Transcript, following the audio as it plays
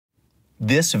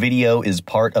This video is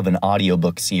part of an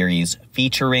audiobook series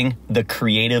featuring The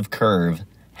Creative Curve,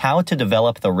 How to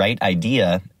Develop the Right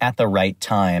Idea at the Right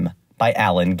Time by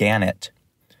Allen Gannett.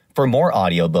 For more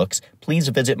audiobooks, please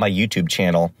visit my YouTube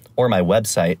channel or my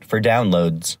website for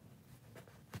downloads.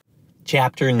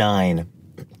 Chapter 9.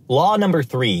 Law number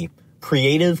 3.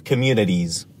 Creative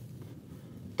Communities.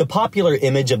 The popular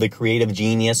image of the creative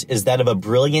genius is that of a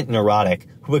brilliant neurotic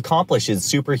who accomplishes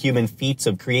superhuman feats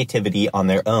of creativity on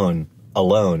their own,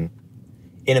 alone,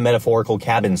 in a metaphorical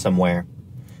cabin somewhere.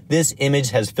 This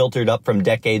image has filtered up from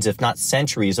decades, if not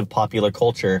centuries, of popular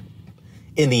culture.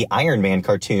 In the Iron Man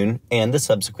cartoon and the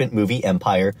subsequent movie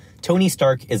Empire, Tony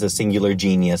Stark is a singular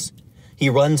genius. He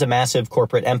runs a massive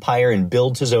corporate empire and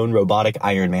builds his own robotic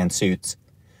Iron Man suits.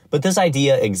 But this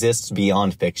idea exists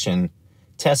beyond fiction.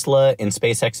 Tesla and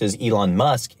SpaceX's Elon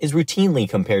Musk is routinely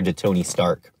compared to Tony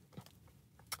Stark.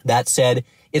 That said,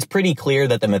 it's pretty clear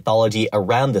that the mythology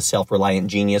around the self-reliant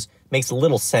genius makes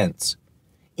little sense.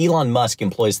 Elon Musk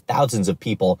employs thousands of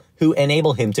people who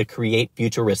enable him to create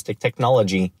futuristic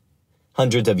technology.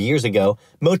 Hundreds of years ago,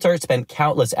 Mozart spent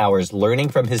countless hours learning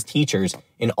from his teachers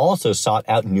and also sought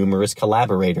out numerous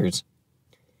collaborators.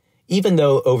 Even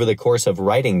though over the course of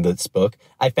writing this book,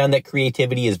 I found that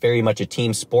creativity is very much a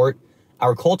team sport,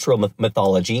 our cultural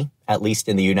mythology, at least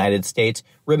in the United States,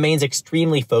 remains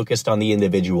extremely focused on the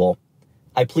individual.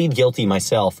 I plead guilty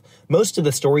myself. Most of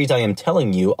the stories I am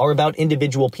telling you are about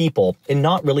individual people and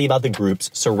not really about the groups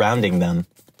surrounding them.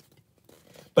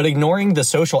 But ignoring the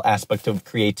social aspect of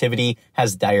creativity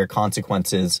has dire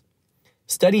consequences.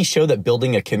 Studies show that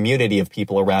building a community of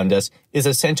people around us is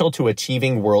essential to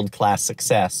achieving world-class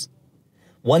success.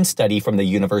 One study from the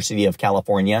University of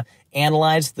California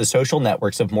analyzed the social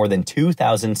networks of more than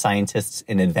 2,000 scientists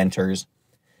and inventors.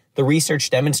 The research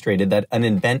demonstrated that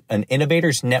an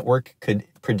innovator's network could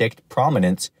predict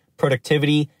prominence,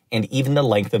 productivity, and even the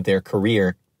length of their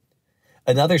career.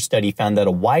 Another study found that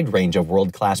a wide range of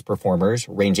world-class performers,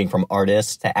 ranging from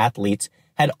artists to athletes,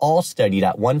 had all studied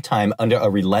at one time under a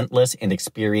relentless and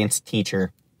experienced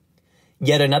teacher.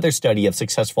 Yet another study of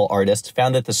successful artists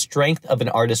found that the strength of an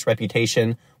artist's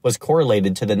reputation was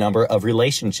correlated to the number of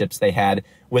relationships they had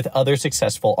with other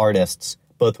successful artists,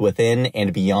 both within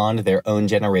and beyond their own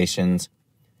generations.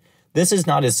 This is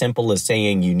not as simple as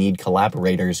saying you need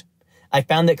collaborators. I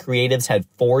found that creatives had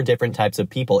 4 different types of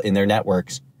people in their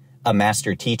networks: a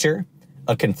master teacher,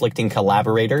 a conflicting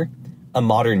collaborator, a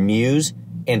modern muse,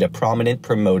 and a prominent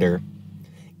promoter.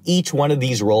 Each one of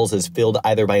these roles is filled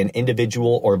either by an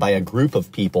individual or by a group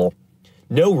of people.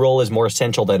 No role is more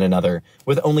essential than another.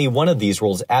 With only one of these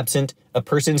roles absent, a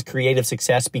person's creative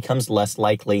success becomes less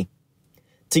likely.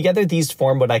 Together, these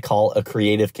form what I call a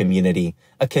creative community,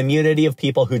 a community of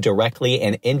people who directly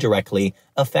and indirectly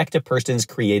affect a person's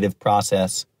creative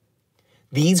process.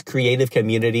 These creative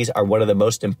communities are one of the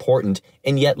most important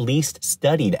and yet least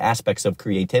studied aspects of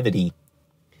creativity.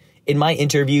 In my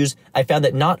interviews, I found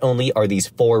that not only are these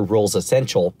 4 roles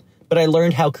essential, but I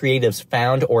learned how creatives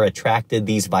found or attracted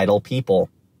these vital people.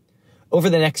 Over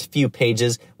the next few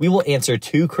pages, we will answer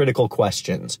 2 critical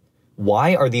questions.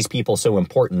 Why are these people so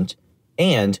important?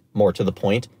 And, more to the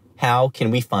point, how can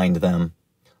we find them?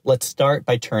 Let's start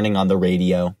by turning on the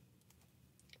radio.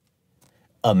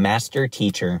 A master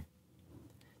teacher.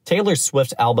 Taylor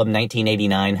Swift's album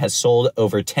 1989 has sold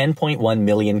over 10.1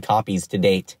 million copies to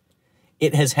date.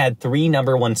 It has had 3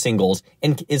 #1 singles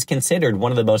and is considered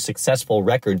one of the most successful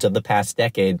records of the past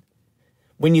decade.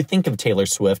 When you think of Taylor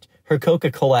Swift, her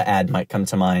Coca-Cola ad might come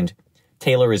to mind.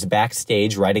 Taylor is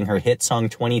backstage writing her hit song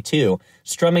 22,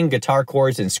 strumming guitar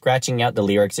chords and scratching out the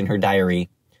lyrics in her diary.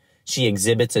 She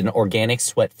exhibits an organic,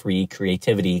 sweat-free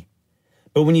creativity.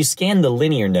 But when you scan the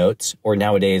linear notes, or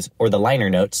the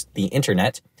liner notes, the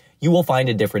internet, you will find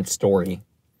a different story.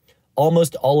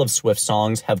 Almost all of Swift's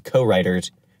songs have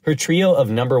co-writers. Her trio of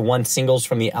 #1 singles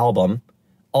from the album,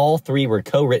 all 3 were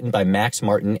co-written by Max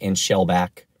Martin and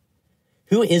Shellback.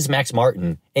 Who is Max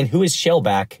Martin, and who is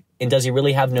Shellback, and does he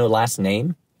really have no last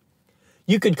name?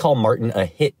 You could call Martin a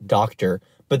hit doctor,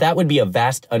 but that would be a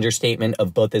vast understatement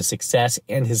of both his success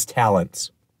and his talents.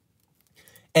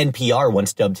 NPR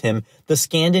once dubbed him the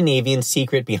Scandinavian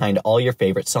secret behind all your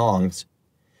favorite songs.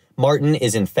 Martin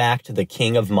is in fact the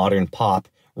king of modern pop,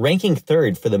 ranking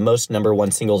 3rd for the most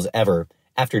 #1 singles ever,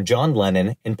 after John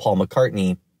Lennon and Paul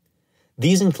McCartney.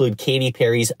 These include Katy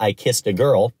Perry's I Kissed a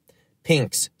Girl,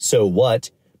 Pink's So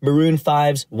What, Maroon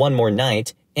 5's One More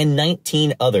Night, and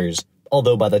 19 others,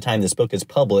 although by the time this book is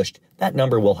published, that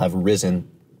number will have risen.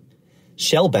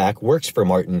 Shellback works for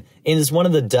Martin and is one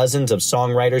of the dozens of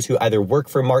songwriters who either work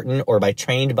for Martin or by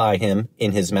trained by him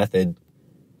in his method.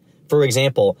 For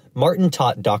example, Martin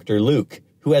taught Dr. Luke,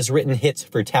 who has written hits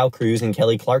for Tao Cruz and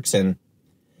Kelly Clarkson.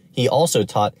 He also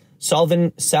taught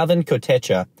Salvin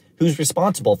Kotecha, who's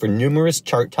responsible for numerous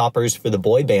chart toppers for the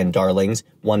boy band darlings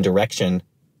One Direction.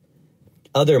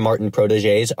 Other Martin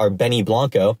protégés are Benny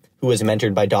Blanco, who was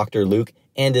mentored by Dr. Luke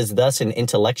and is thus an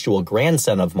intellectual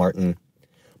grandson of Martin.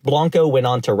 Blanco went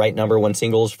on to write #1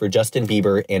 singles for Justin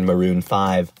Bieber and Maroon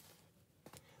 5.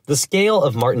 The scale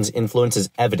of Martin's influence is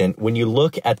evident when you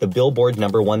look at the Billboard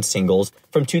 #1 singles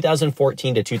from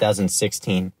 2014 to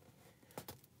 2016.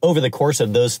 Over the course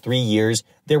of those 3 years,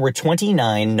 there were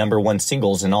 29 #1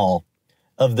 singles in all.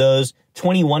 Of those,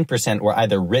 21% were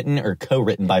either written or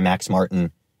co-written by Max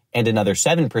Martin, and another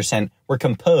 7% were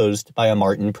composed by a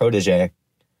Martin protégé.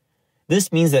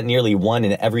 This means that nearly 1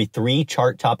 in every 3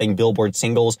 chart-topping Billboard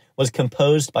singles was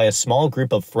composed by a small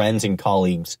group of friends and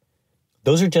colleagues.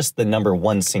 Those are just the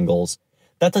 #1 singles.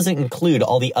 That doesn't include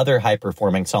all the other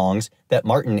high-performing songs that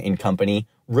Martin and company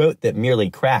wrote that merely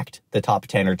cracked the top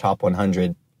 10 or top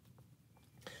 100.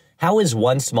 How is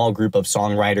one small group of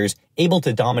songwriters able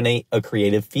to dominate a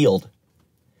creative field?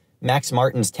 Max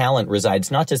Martin's talent resides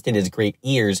not just in his great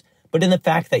ears, but in the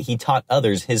fact that he taught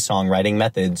others his songwriting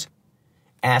methods.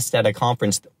 Asked at a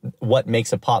conference what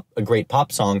makes a great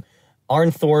pop song,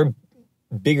 Arnthor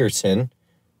Bergersen,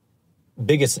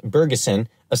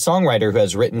 a songwriter who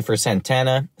has written for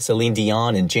Santana, Celine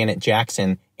Dion, and Janet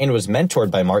Jackson, and was mentored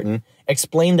by Martin,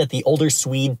 explained that the older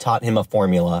Swede taught him a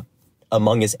formula.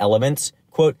 Among his elements,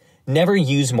 quote, never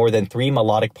use more than 3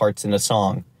 melodic parts in a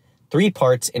song. 3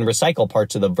 parts and recycle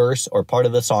parts of the verse or part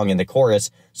of the song in the chorus,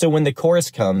 so when the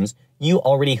chorus comes, you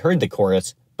already heard the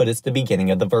chorus, but it's the beginning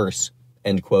of the verse,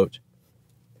 end quote.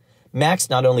 Max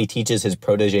not only teaches his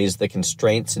protégés the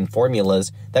constraints and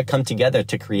formulas that come together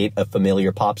to create a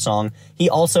familiar pop song, he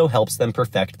also helps them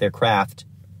perfect their craft.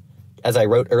 As I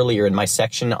wrote earlier in my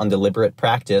section on deliberate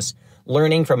practice,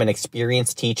 learning from an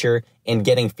experienced teacher and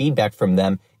getting feedback from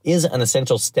them is an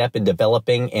essential step in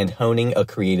developing and honing a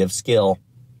creative skill.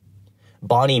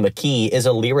 Bonnie McKee is a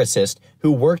lyricist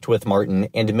who worked with Martin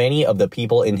and many of the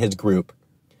people in his group.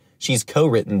 She's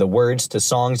co-written the words to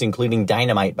songs including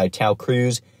Dynamite by Tao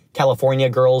Cruz, California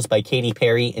Girls by Katy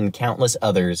Perry, and countless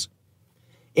others.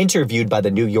 Interviewed by The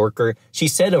New Yorker, she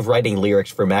said of writing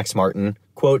lyrics for Max Martin,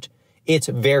 quote, it's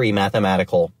very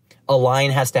mathematical. A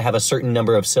line has to have a certain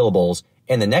number of syllables,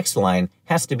 and the next line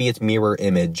has to be its mirror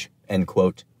image, end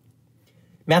quote.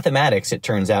 Mathematics, it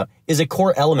turns out, is a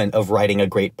core element of writing a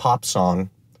great pop song.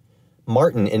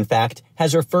 Martin, in fact,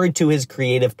 has referred to his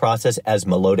creative process as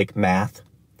melodic math.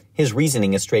 His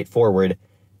reasoning is straightforward.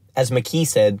 As McKee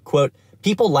said, quote,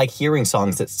 people like hearing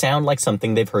songs that sound like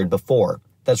something they've heard before,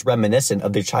 that's reminiscent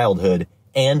of their childhood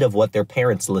and of what their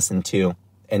parents listened to,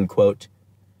 end quote.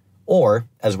 Or,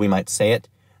 as we might say it,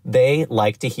 they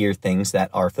like to hear things that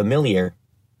are familiar.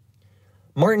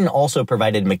 Martin also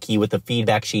provided McKee with the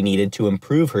feedback she needed to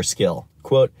improve her skill.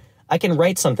 Quote, I can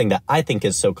write something that I think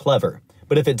is so clever,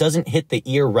 but if it doesn't hit the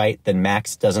ear right, then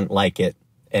Max doesn't like it,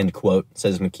 end quote,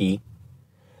 says McKee.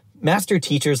 Master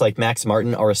teachers like Max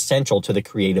Martin are essential to the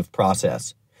creative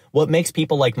process. What makes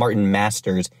people like Martin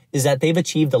masters is that they've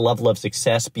achieved a level of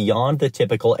success beyond the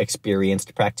typical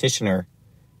experienced practitioner.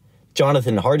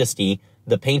 Jonathan Hardesty,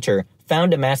 the painter,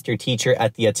 found a master teacher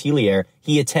at the atelier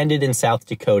he attended in South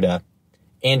Dakota.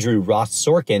 Andrew Ross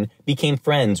Sorkin became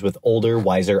friends with older,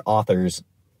 wiser authors.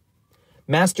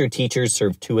 Master teachers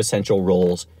serve 2 essential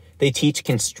roles. They teach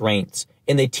constraints,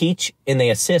 and they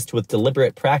assist with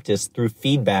deliberate practice through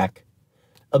feedback.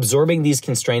 Absorbing these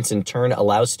constraints in turn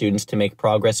allows students to make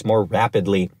progress more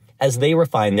rapidly as they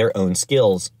refine their own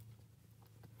skills.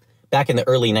 Back in the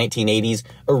early 1980s,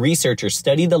 a researcher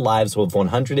studied the lives of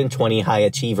 120 high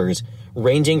achievers,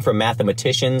 ranging from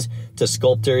mathematicians to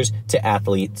sculptors to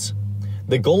athletes.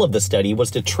 The goal of the study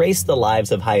was to trace the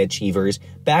lives of high achievers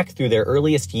back through their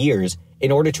earliest years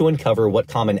in order to uncover what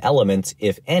common elements,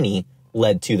 if any,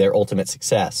 led to their ultimate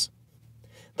success.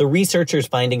 The researchers'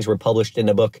 findings were published in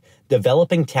a book,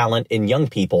 Developing Talent in Young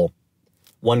People.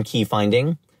 One key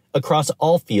finding, across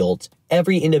all fields,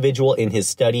 every individual in his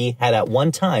study had at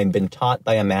one time been taught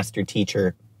by a master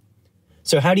teacher.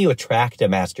 So how do you attract a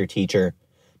master teacher?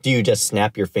 Do you just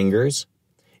snap your fingers?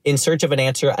 In search of an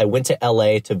answer, I went to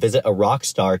LA to visit a rock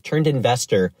star turned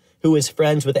investor who is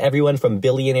friends with everyone from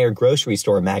billionaire grocery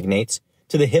store magnates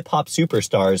to the hip-hop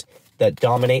superstars that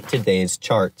dominate today's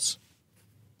charts.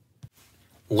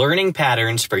 Learning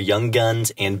patterns for young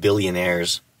guns and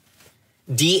billionaires.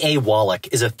 D.A.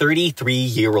 Wallach is a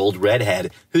 33-year-old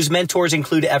redhead whose mentors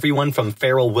include everyone from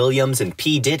Pharrell Williams and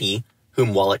P. Diddy,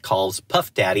 whom Wallach calls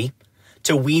Puff Daddy,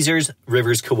 to Weezer's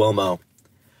Rivers Cuomo.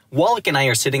 Wallach and I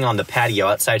are sitting on the patio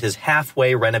outside his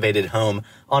halfway renovated home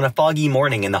on a foggy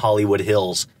morning in the Hollywood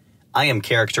Hills. I am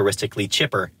characteristically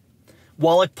chipper.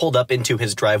 Wallach pulled up into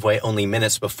his driveway only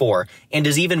minutes before and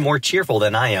is even more cheerful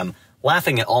than I am,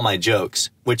 laughing at all my jokes,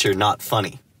 which are not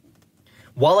funny.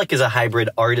 Wallach is a hybrid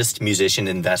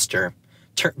artist-musician-investor.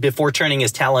 Before turning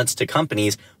his talents to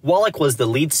companies, Wallach was the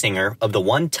lead singer of the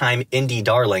one-time indie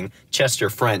darling Chester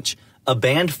French, a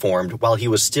band formed while he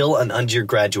was still an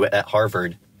undergraduate at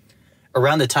Harvard.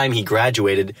 Around the time he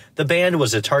graduated, the band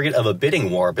was a target of a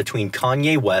bidding war between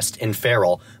Kanye West and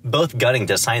Pharrell, both gunning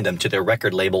to sign them to their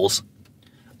record labels.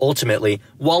 Ultimately,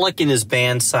 Wallach and his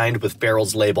band signed with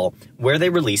Pharrell's label, where they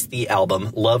released the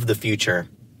album Love the Future.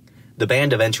 The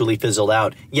band eventually fizzled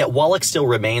out, yet Wallach still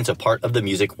remains a part of the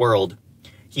music world.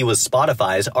 He was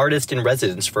Spotify's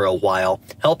artist-in-residence for a while,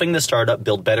 helping the startup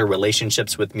build better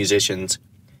relationships with musicians.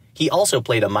 He also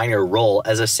played a minor role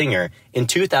as a singer in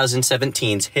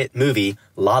 2017's hit movie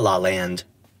La La Land.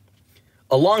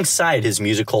 Alongside his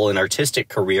musical and artistic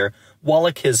career,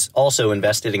 Wallach has also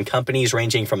invested in companies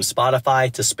ranging from Spotify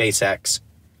to SpaceX.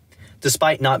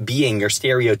 Despite not being your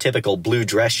stereotypical blue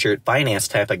dress shirt finance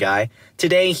type of guy,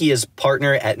 today he is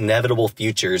partner at Inevitable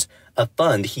Futures, a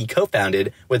fund he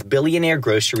co-founded with billionaire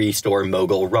grocery store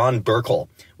mogul Ron Burkle,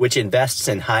 which invests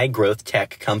in high-growth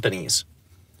tech companies.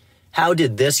 How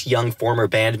did this young former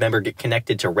band member get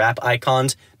connected to rap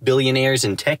icons, billionaires,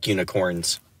 and tech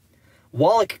unicorns?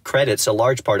 Wallach credits a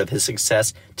large part of his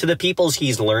success to the peoples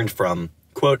he's learned from.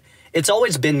 Quote, "It's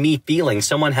always been me feeling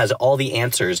someone has all the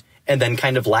answers and then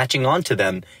kind of latching onto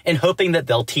them and hoping that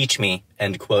they'll teach me,"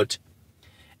 end quote.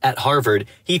 At Harvard,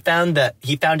 he found out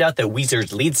that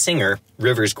Weezer's lead singer,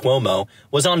 Rivers Cuomo,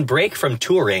 was on break from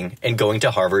touring and going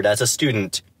to Harvard as a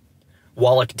student.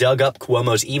 Wallach dug up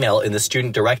Cuomo's email in the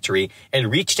student directory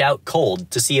and reached out cold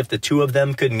to see if the two of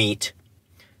them could meet.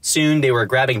 Soon they were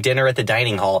grabbing dinner at the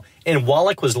dining hall, and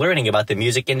Wallach was learning about the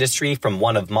music industry from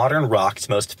one of modern rock's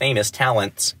most famous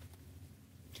talents.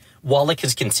 Wallach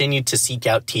has continued to seek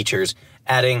out teachers,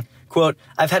 adding, quote,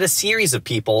 "I've had a series of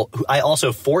people who I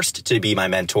also forced to be my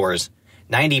mentors.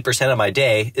 90% of my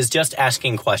day is just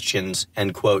asking questions,"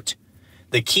 end quote.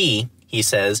 The key, he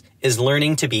says, is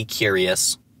learning to be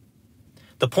curious.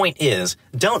 The point is,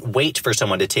 don't wait for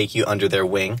someone to take you under their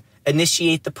wing.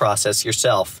 Initiate the process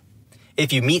yourself.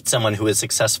 If you meet someone who is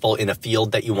successful in a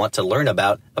field that you want to learn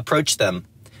about, approach them.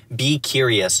 Be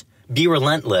curious. Be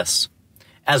relentless.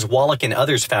 As Wallach and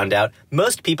others found out,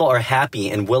 most people are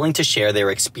happy and willing to share their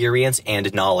experience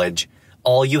and knowledge.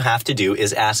 All you have to do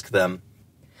is ask them.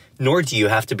 Nor do you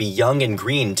have to be young and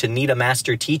green to need a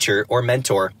master teacher or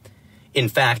mentor. In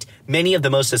fact, many of the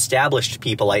most established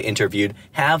people I interviewed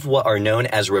have what are known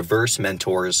as reverse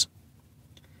mentors.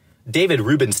 David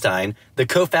Rubenstein, the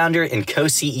co-founder and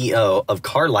co-CEO of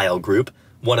Carlyle Group,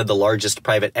 one of the largest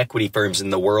private equity firms in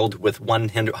the world with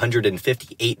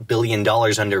 $158 billion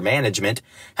under management,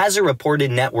 has a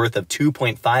reported net worth of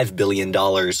 $2.5 billion.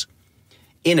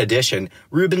 In addition,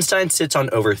 Rubenstein sits on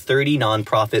over 30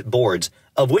 nonprofit boards,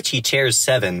 of which he chairs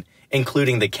 7,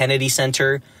 including the Kennedy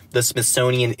Center, the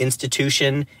Smithsonian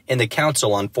Institution, and the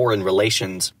Council on Foreign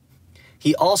Relations.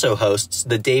 He also hosts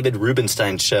the David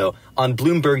Rubenstein Show on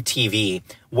Bloomberg TV,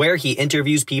 where he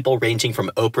interviews people ranging from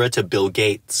Oprah to Bill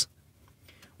Gates.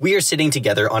 We are sitting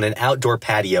together on an outdoor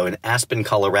patio in Aspen,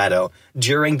 Colorado,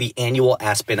 during the annual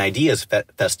Aspen Ideas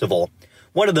Festival,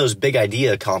 one of those big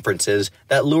idea conferences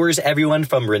that lures everyone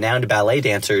from renowned ballet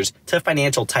dancers to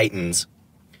financial titans.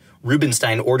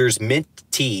 Rubenstein orders mint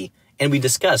tea, and we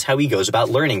discuss how he goes about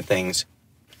learning things.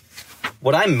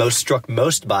 What I'm struck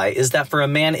most by is that for a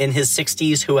man in his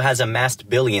 60s who has amassed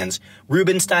billions,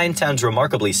 Rubenstein sounds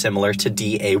remarkably similar to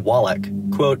D.A. Wallach.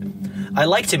 Quote, "I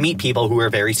like to meet people who are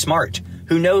very smart,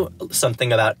 who know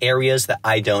something about areas that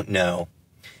I don't know.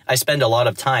 I spend a lot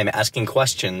of time asking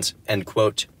questions," end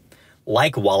quote.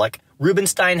 Like Wallach,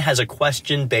 Rubenstein has a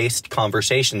question-based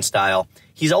conversation style.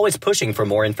 He's always pushing for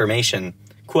more information.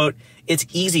 Quote, "It's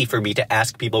easy for me to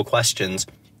ask people questions,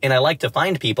 and I like to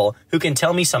find people who can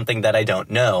tell me something that I don't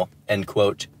know," end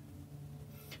quote.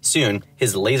 Soon,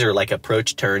 his laser-like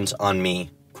approach turns on me.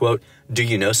 Quote, "Do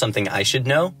you know something I should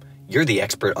know? You're the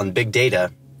expert on big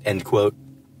data," end quote.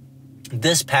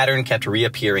 This pattern kept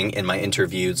reappearing in my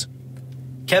interviews.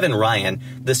 Kevin Ryan,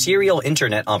 the serial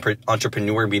internet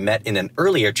entrepreneur we met in an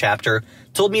earlier chapter,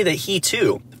 told me that he,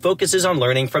 too, focuses on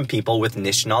learning from people with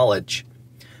niche knowledge.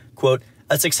 Quote,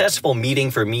 "A successful meeting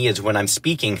for me is when I'm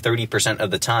speaking 30%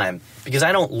 of the time, because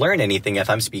I don't learn anything if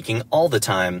I'm speaking all the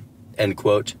time," end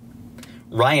quote.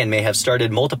 Ryan may have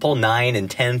started multiple 9-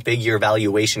 and 10-figure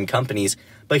valuation companies,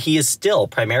 but he is still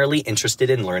primarily interested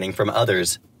in learning from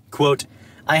others. Quote,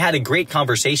 I had a great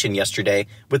conversation yesterday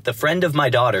with the friend of my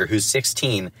daughter who's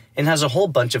 16 and has a whole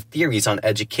bunch of theories on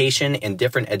education and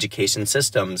different education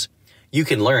systems. You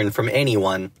can learn from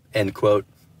anyone," end quote.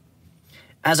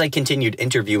 As I continued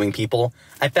interviewing people,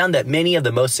 I found that many of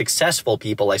the most successful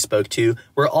people I spoke to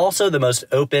were also the most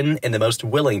open and the most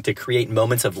willing to create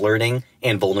moments of learning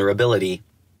and vulnerability.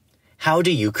 How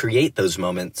do you create those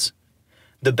moments?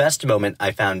 The best moment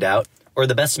I found out, or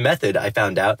the best method I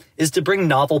found out, is to bring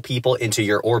novel people into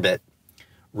your orbit.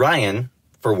 Ryan,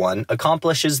 for one,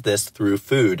 accomplishes this through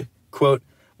food. Quote,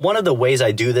 "One of the ways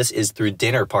I do this is through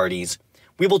dinner parties.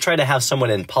 We will try to have someone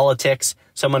in politics,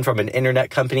 someone from an internet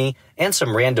company, and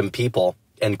some random people,"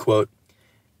 end quote.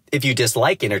 If you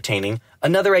dislike entertaining,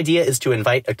 another idea is to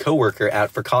invite a coworker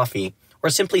out for coffee, or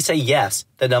simply say yes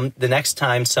the next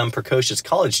time some precocious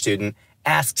college student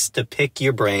asks to pick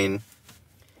your brain.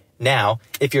 Now,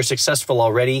 if you're successful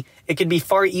already, it can be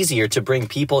far easier to bring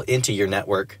people into your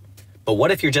network. But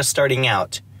what if you're just starting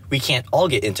out? We can't all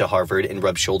get into Harvard and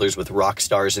rub shoulders with rock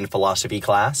stars in philosophy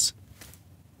class.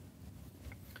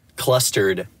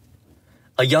 Clustered.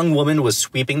 A young woman was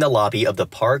sweeping the lobby of the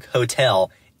Park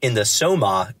Hotel in the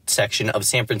Soma section of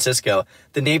San Francisco,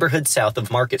 the neighborhood south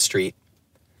of Market Street.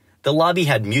 The lobby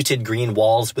had muted green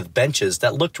walls with benches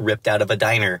that looked ripped out of a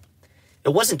diner.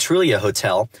 It wasn't truly a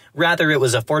hotel, rather it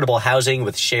was affordable housing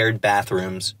with shared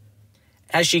bathrooms.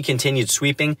 As she continued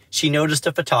sweeping, she noticed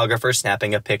a photographer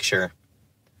snapping a picture.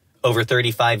 Over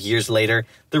 35 years later,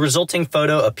 the resulting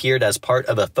photo appeared as part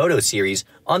of a photo series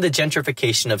on the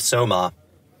gentrification of Soma.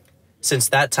 Since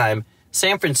that time,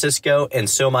 San Francisco, and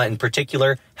Soma in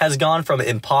particular, has gone from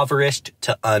impoverished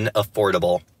to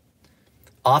unaffordable.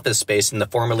 Office space in the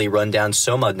formerly rundown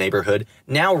Soma neighborhood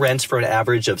now rents for an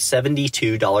average of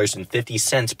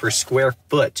 $72.50 per square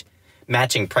foot,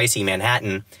 matching pricey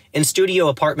Manhattan, and studio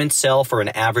apartments sell for an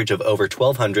average of over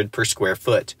 $1,200 per square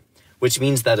foot, which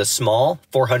means that a small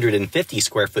 450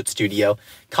 square foot studio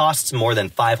costs more than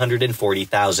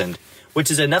 $540,000,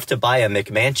 which is enough to buy a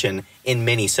McMansion in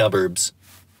many suburbs.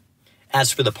 As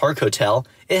for the Park Hotel,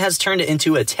 it has turned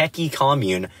into a techie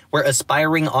commune where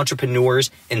aspiring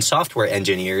entrepreneurs and software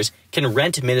engineers can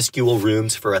rent minuscule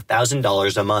rooms for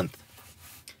 $1,000 a month.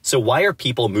 So why are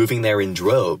people moving there in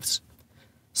droves?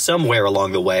 Somewhere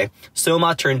along the way,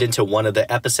 Soma turned into one of the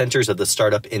epicenters of the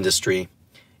startup industry.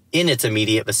 In its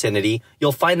immediate vicinity,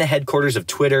 you'll find the headquarters of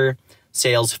Twitter,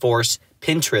 Salesforce,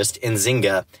 Pinterest, and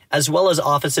Zynga, as well as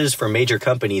offices for major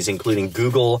companies including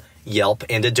Google, Yelp,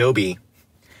 and Adobe.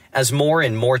 As more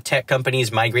and more tech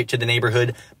companies migrate to the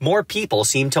neighborhood, more people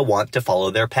seem to want to follow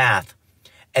their path.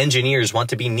 Engineers want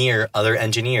to be near other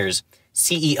engineers.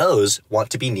 CEOs want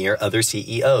to be near other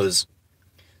CEOs.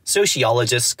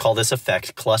 Sociologists call this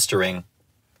effect clustering.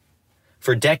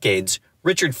 For decades,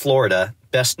 Richard Florida,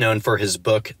 best known for his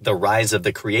book The Rise of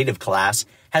the Creative Class,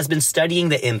 has been studying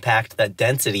the impact that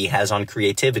density has on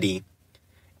creativity.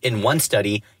 In one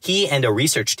study, he and a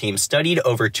research team studied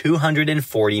over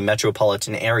 240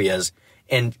 metropolitan areas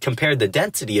and compared the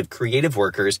density of creative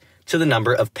workers to the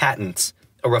number of patents,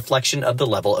 a reflection of the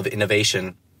level of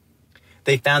innovation.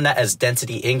 They found that as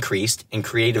density increased and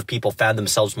creative people found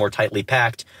themselves more tightly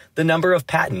packed, the number of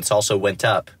patents also went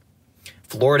up.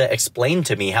 Florida explained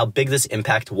to me how big this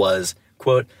impact was.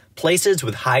 Quote, "Places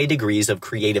with high degrees of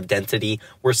creative density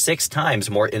were 6 times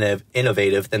more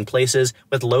innovative than places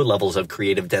with low levels of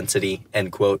creative density,"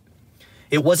 end quote.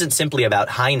 It wasn't simply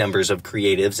about high numbers of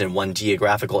creatives in one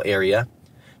geographical area.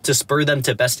 To spur them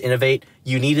to best innovate,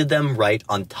 you needed them right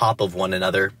on top of one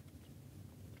another.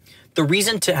 The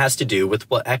reason has to do with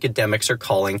what academics are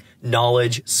calling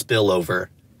knowledge spillover.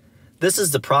 This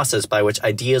is the process by which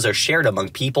ideas are shared among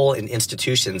people and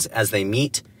institutions as they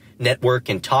meet, network,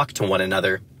 and talk to one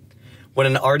another. When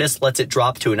an artist lets it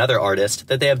drop to another artist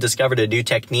that they have discovered a new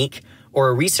technique, or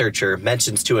a researcher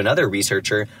mentions to another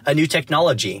researcher a new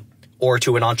technology, or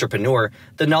to an entrepreneur,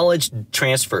 the knowledge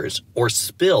transfers or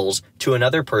spills to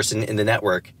another person in the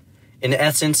network. In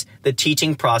essence, the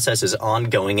teaching process is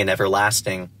ongoing and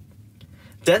everlasting.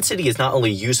 Density is not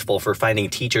only useful for finding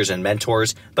teachers and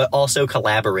mentors, but also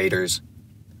collaborators.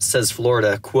 Says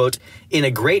Florida, quote, "In a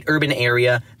great urban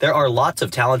area, there are lots of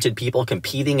talented people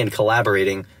competing and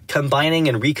collaborating, combining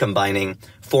and recombining,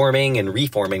 forming and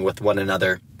reforming with one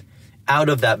another. Out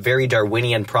of that very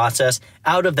Darwinian process,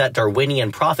 out of that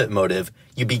Darwinian profit motive,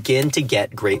 you begin to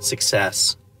get great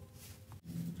success."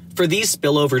 For these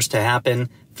spillovers to happen,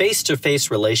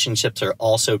 face-to-face relationships are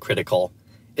also critical.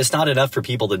 It's not enough for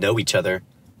people to know each other.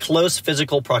 Close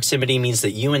physical proximity means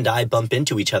that you and I bump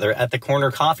into each other at the corner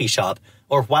coffee shop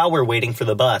or while we're waiting for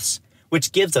the bus,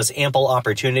 which gives us ample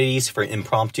opportunities for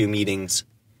impromptu meetings.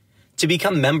 To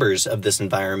become members of this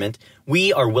environment,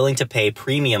 we are willing to pay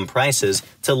premium prices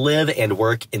to live and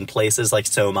work in places like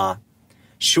Soma.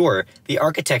 Sure, the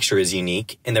architecture is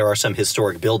unique, and there are some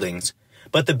historic buildings,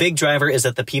 but the big driver is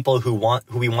that the people who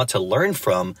we want to learn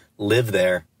from live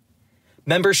there.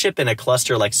 Membership in a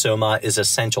cluster like Soma is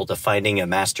essential to finding a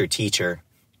master teacher.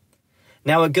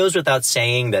 Now, it goes without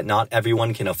saying that not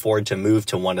everyone can afford to move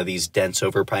to one of these dense,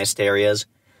 overpriced areas,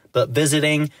 but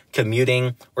visiting,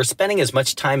 commuting, or spending as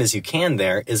much time as you can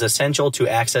there is essential to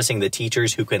accessing the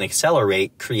teachers who can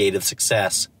accelerate creative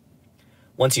success.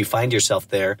 Once you find yourself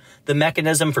there, the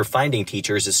mechanism for finding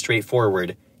teachers is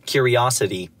straightforward: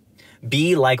 curiosity.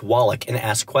 Be like Wallach and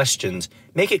ask questions.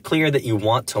 Make it clear that you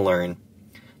want to learn.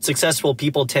 Successful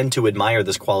people tend to admire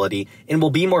this quality and will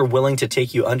be more willing to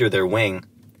take you under their wing.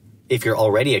 If you're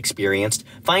already experienced,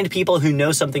 find people who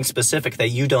know something specific that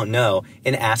you don't know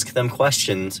and ask them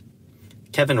questions.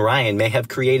 Kevin Ryan may have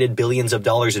created billions of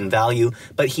dollars in value,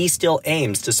 but he still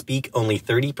aims to speak only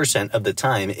 30% of the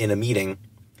time in a meeting.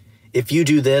 If you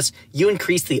do this, you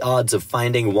increase the odds of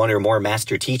finding one or more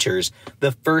master teachers,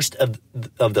 the first of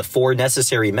the 4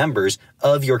 necessary members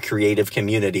of your creative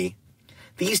community.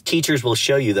 These teachers will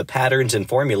show you the patterns and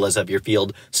formulas of your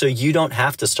field so you don't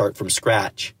have to start from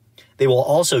scratch. They will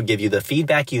also give you the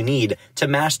feedback you need to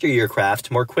master your craft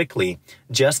more quickly,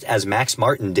 just as Max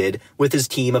Martin did with his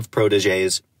team of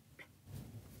protégés.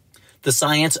 The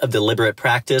science of deliberate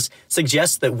practice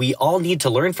suggests that we all need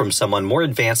to learn from someone more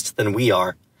advanced than we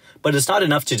are. But it's not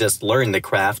enough to just learn the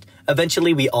craft.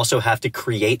 Eventually, we also have to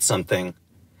create something.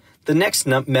 The next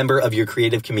member of your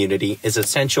creative community is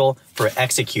essential for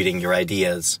executing your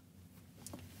ideas.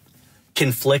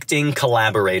 Conflicting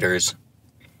collaborators.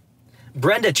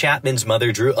 Brenda Chapman's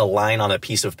mother drew a line on a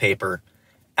piece of paper.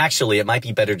 Actually, it might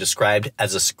be better described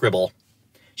as a scribble.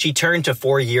 She turned to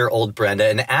 4-year-old Brenda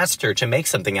and asked her to make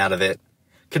something out of it.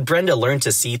 Could Brenda learn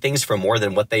to see things for more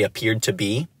than what they appeared to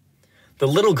be? The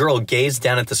little girl gazed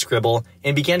down at the scribble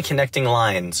and began connecting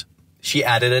lines. She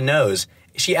added a nose.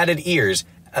 She added ears,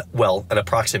 an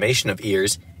approximation of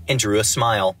ears, and drew a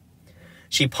smile.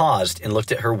 She paused and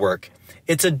looked at her work.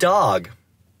 It's a dog.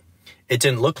 It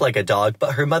didn't look like a dog,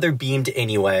 but her mother beamed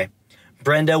anyway.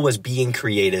 Brenda was being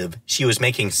creative. She was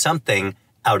making something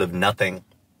out of nothing.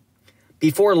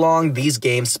 Before long, these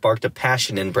games sparked a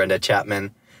passion in Brenda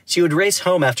Chapman. She would race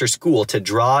home after school to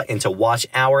draw and to watch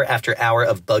hour after hour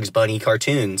of Bugs Bunny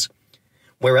cartoons.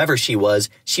 Wherever she was,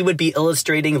 she would be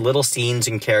illustrating little scenes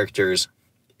and characters.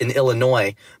 In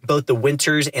Illinois, both the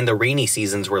winters and the rainy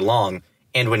seasons were long,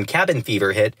 and when cabin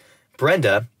fever hit,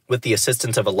 Brenda, with the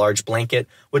assistance of a large blanket,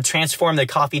 would transform the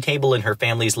coffee table in her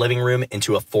family's living room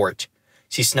into a fort.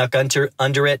 She snuck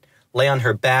under it, lay on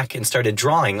her back, and started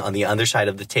drawing on the underside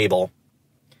of the table.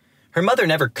 Her mother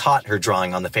never caught her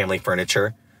drawing on the family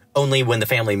furniture. Only when the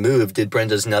family moved did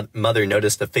Brenda's mother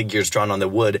notice the figures drawn on the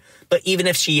wood, but even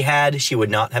if she had, she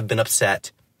would not have been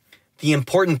upset. The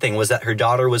important thing was that her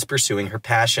daughter was pursuing her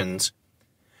passions.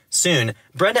 Soon,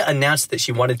 Brenda announced that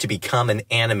she wanted to become an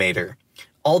animator.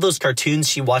 All those cartoons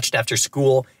she watched after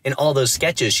school and all those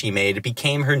sketches she made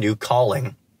became her new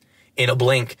calling. In a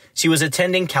blink, she was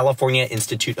attending California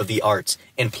Institute of the Arts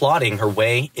and plotting her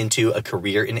way into a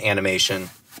career in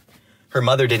animation. Her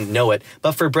mother didn't know it,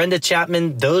 but for Brenda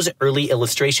Chapman, those early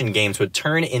illustration games would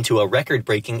turn into a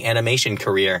record-breaking animation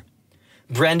career.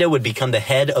 Brenda would become the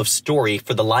head of story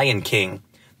for The Lion King,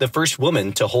 the first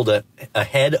woman to hold a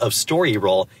head of story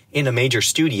role in a major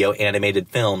studio animated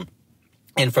film.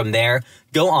 And from there,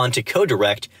 go on to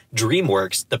co-direct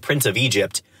DreamWorks' The Prince of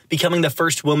Egypt, becoming the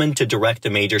first woman to direct a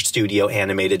major studio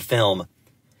animated film.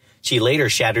 She later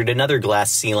shattered another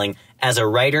glass ceiling as a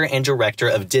writer and director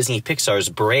of Disney Pixar's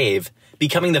Brave,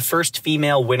 becoming the first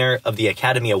female winner of the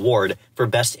Academy Award for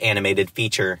Best Animated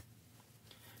Feature.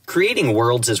 Creating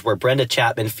worlds is where Brenda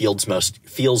Chapman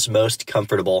feels most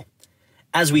comfortable.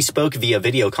 As we spoke via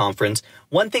video conference,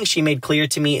 one thing she made clear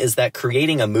to me is that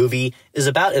creating a movie is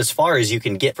about as far as you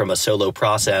can get from a solo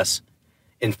process.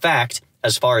 In fact,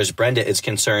 as far as Brenda is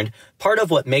concerned, part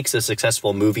of what makes a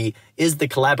successful movie is the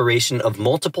collaboration of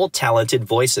multiple talented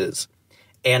voices.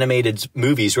 Animated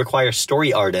movies require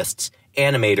story artists,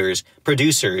 animators,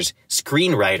 producers,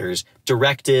 screenwriters,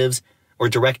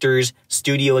 directors,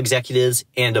 studio executives,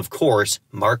 and of course,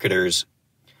 marketers.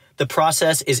 The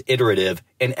process is iterative,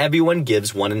 and everyone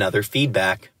gives one another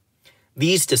feedback.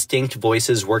 These distinct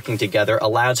voices working together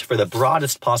allows for the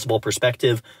broadest possible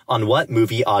perspective on what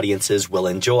movie audiences will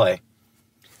enjoy.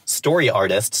 Story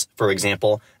artists, for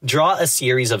example, draw a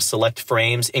series of select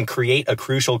frames and create a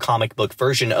crucial comic book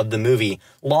version of the movie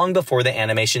long before the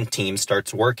animation team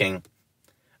starts working.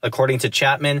 According to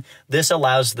Chapman, this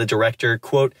allows the director,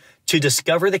 quote, to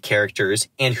discover the characters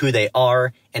and who they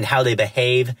are and how they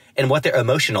behave and what their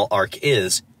emotional arc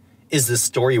is. Is the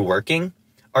story working?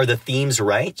 Are the themes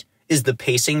right? Is the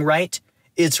pacing right?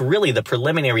 It's really the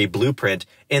preliminary blueprint,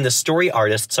 and the story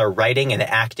artists are writing and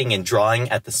acting and drawing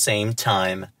at the same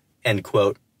time." End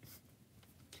quote.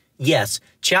 Yes,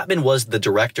 Chapman was the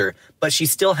director, but she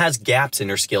still has gaps in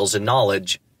her skills and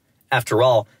knowledge. After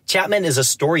all, Chapman is a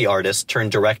story artist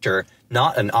turned director,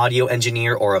 not an audio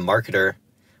engineer or a marketer.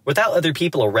 Without other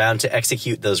people around to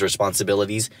execute those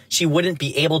responsibilities, she wouldn't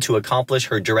be able to accomplish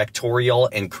her directorial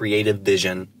and creative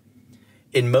vision.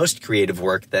 In most creative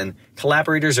work, then,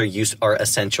 collaborators are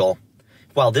essential.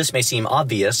 While this may seem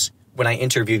obvious, when I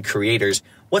interviewed creators,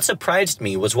 what surprised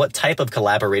me was what type of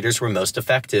collaborators were most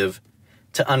effective.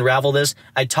 To unravel this,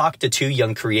 I talked to two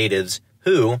young creatives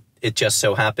who, it just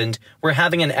so happened, were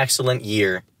having an excellent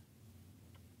year.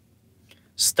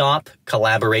 Stop,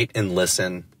 collaborate, and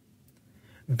listen.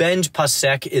 Benj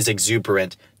Pasek is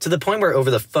exuberant, to the point where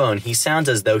over the phone he sounds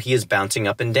as though he is bouncing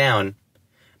up and down.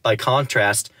 By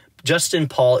contrast, Justin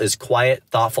Paul is quiet,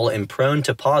 thoughtful, and prone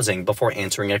to pausing before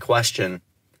answering a question.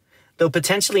 Though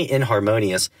potentially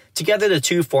inharmonious, together the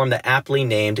two form the aptly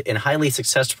named and highly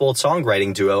successful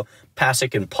songwriting duo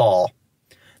Pasek and Paul.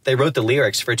 They wrote the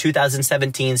lyrics for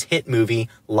 2017's hit movie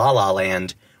La La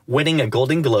Land, winning a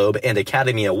Golden Globe and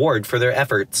Academy Award for their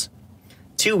efforts.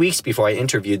 2 weeks before I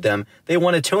interviewed them, they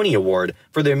won a Tony Award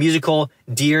for their musical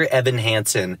Dear Evan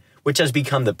Hansen, which has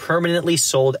become the permanently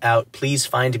sold-out Please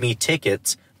Find Me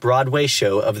Tickets Broadway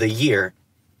show of the year.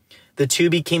 The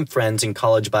two became friends in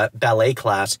college ballet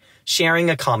class, sharing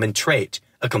a common trait,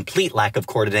 a complete lack of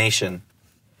coordination.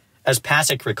 As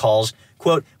Pasek recalls,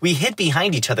 quote, "We hid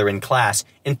behind each other in class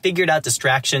and figured out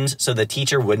distractions so the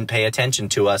teacher wouldn't pay attention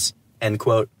to us," end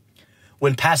quote.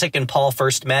 When Pasek and Paul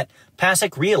first met,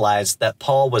 Pasek realized that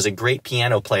Paul was a great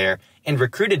piano player and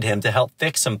recruited him to help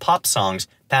fix some pop songs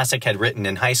Pasek had written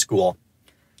in high school.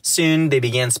 Soon, they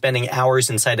began spending hours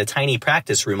inside a tiny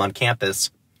practice room on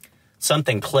campus.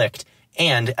 Something clicked,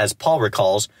 and, as Paul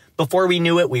recalls, before we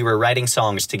knew it, we were writing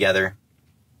songs together.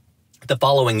 The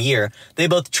following year, they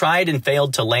both tried and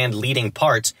failed to land leading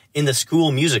parts in the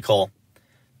school musical.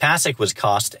 Pasek was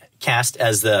cast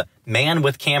as the man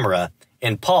with camera,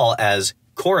 and Paul as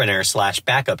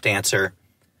coroner/backup dancer.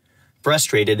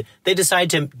 Frustrated, they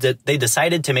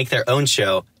decided to make their own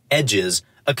show, Edges,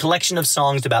 a collection of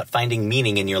songs about finding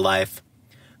meaning in your life.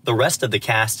 The rest of the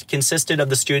cast consisted of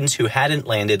the students who hadn't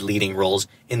landed leading roles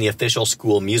in the official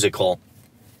school musical.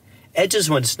 Edges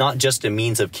was not just a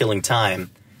means of killing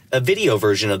time. A video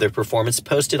version of their performance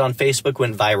posted on Facebook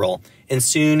went viral, and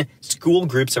soon school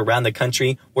groups around the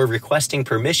country were requesting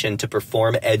permission to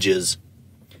perform Edges.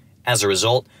 As a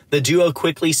result, the duo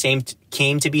quickly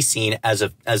came to be seen as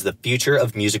the future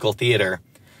of musical theater.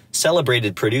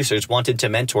 Celebrated producers wanted to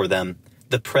mentor them.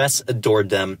 The press adored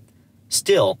them.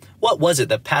 Still, what was it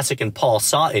that Pasek and Paul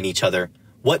saw in each other?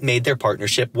 What made their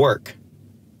partnership work?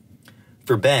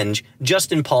 For Benj,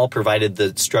 Justin Paul provided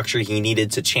the structure he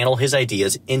needed to channel his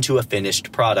ideas into a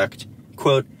finished product.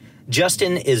 Quote,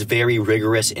 "Justin is very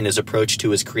rigorous in his approach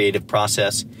to his creative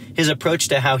process, his approach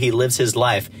to how he lives his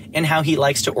life, and how he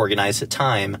likes to organize his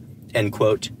time," end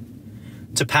quote.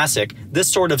 To Pasek, this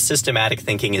sort of systematic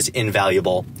thinking is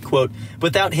invaluable. Quote,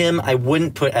 "Without him, I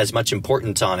wouldn't put as much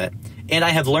importance on it, and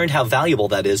I have learned how valuable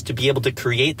that is to be able to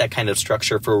create that kind of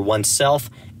structure for oneself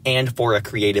and for a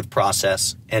creative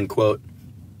process," end quote.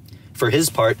 For his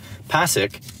part,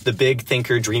 Pasek, the big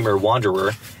thinker, dreamer,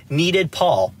 wanderer, needed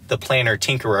Paul, the planner,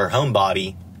 tinkerer,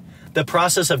 homebody. The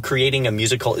process of creating a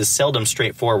musical is seldom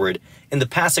straightforward, and the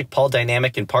Pasek-Paul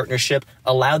dynamic and partnership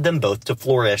allowed them both to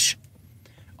flourish.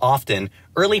 Often,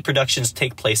 early productions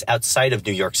take place outside of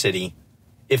New York City.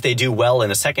 If they do well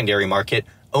in a secondary market,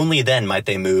 only then might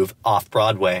they move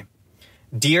off-Broadway.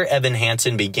 Dear Evan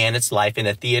Hansen began its life in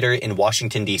a theater in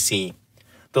Washington, D.C.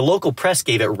 The local press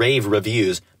gave it rave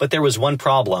reviews, but there was one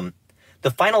problem.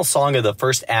 The final song of the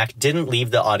first act didn't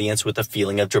leave the audience with a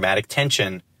feeling of dramatic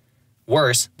tension.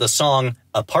 Worse, the song,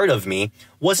 A Part of Me,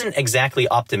 wasn't exactly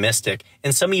optimistic,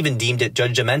 and some even deemed it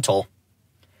judgmental.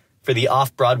 For the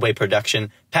off-Broadway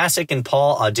production, Pasek and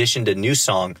Paul auditioned a new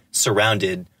song,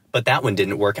 Surrounded, but that one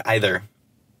didn't work either.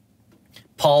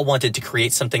 Paul wanted to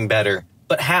create something better,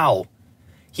 but how?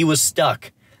 He was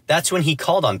stuck. That's when he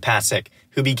called on Pasek,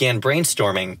 who began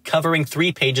brainstorming, covering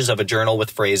 3 pages of a journal with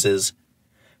phrases.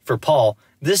 For Paul,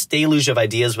 this deluge of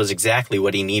ideas was exactly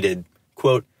what he needed.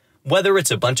 Quote, "Whether it's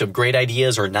a bunch of great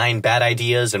ideas or 9 bad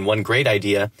ideas and 1 great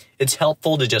idea, it's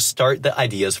helpful to just start the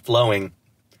ideas flowing.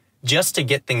 Just to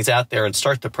get things out there and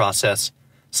start the process.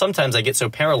 Sometimes I get so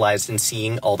paralyzed in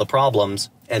seeing all the problems,"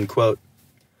 end quote.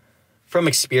 From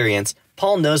experience,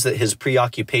 Paul knows that his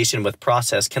preoccupation with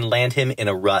process can land him in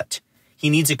a rut. He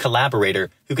needs a collaborator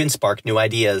who can spark new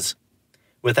ideas.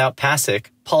 Without Pasek,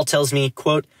 Paul tells me,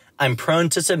 quote, I'm prone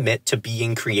to submit to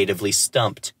being creatively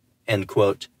stumped, end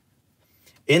quote.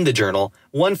 In the journal,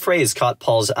 one phrase caught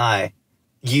Paul's eye.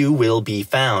 You will be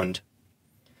found.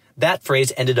 That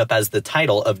phrase ended up as the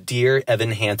title of Dear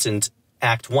Evan Hansen's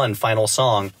Act 1 final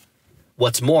song.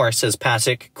 What's more, says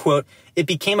Pasek, quote, it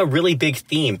became a really big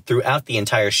theme throughout the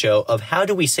entire show of how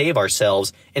do we save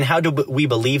ourselves and how do we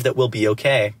believe that we'll be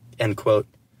okay, end quote.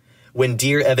 When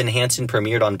Dear Evan Hansen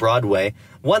premiered on Broadway,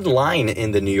 one line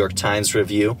in the New York Times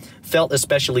review felt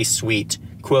especially sweet.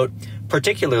 Quote,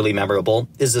 particularly memorable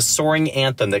is the soaring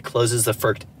anthem that closes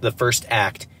the first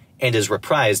act and is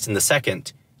reprised in the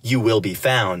second, You Will Be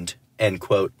Found, end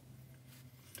quote.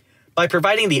 By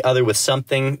providing the other with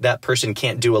something that person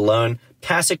can't do alone,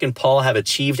 Pasek and Paul have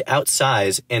achieved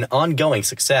outsize and ongoing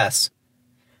success.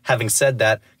 Having said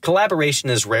that, collaboration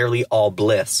is rarely all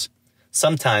bliss.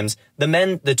 Sometimes,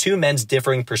 the two men's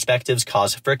differing perspectives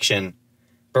cause friction.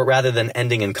 But rather than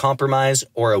ending in compromise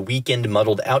or a weakened,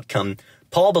 muddled outcome,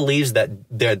 Paul believes that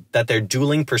their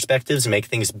dueling perspectives make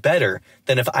things better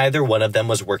than if either one of them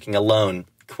was working alone.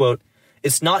 Quote,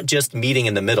 it's not just meeting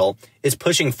in the middle, it's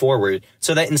pushing forward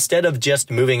so that instead of just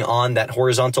moving on that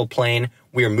horizontal plane,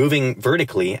 we're moving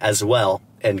vertically as well,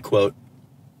 end quote.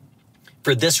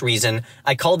 For this reason,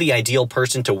 I call the ideal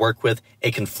person to work with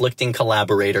a conflicting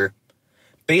collaborator.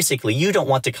 Basically, you don't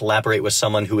want to collaborate with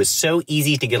someone who is so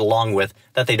easy to get along with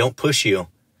that they don't push you.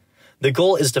 The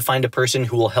goal is to find a person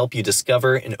who will help you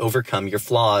discover and overcome your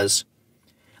flaws.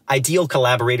 Ideal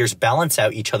collaborators balance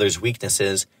out each other's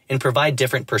weaknesses and provide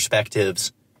different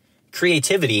perspectives.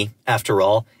 Creativity, after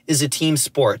all, is a team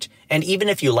sport, and even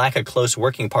if you lack a close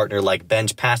working partner like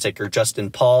Benj Pasek or Justin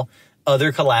Paul,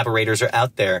 other collaborators are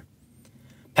out there.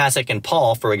 Pasek and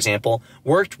Paul, for example,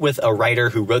 worked with a writer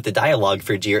who wrote the dialogue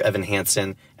for Dear Evan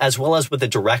Hansen, as well as with a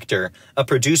director, a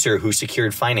producer who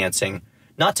secured financing,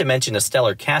 not to mention a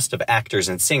stellar cast of actors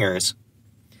and singers.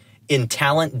 In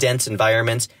talent-dense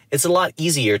environments, it's a lot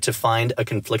easier to find a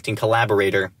conflicting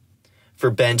collaborator. For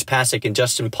Benj Pasek and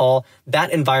Justin Paul,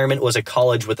 that environment was a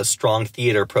college with a strong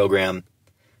theater program.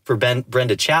 For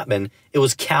Brenda Chapman, it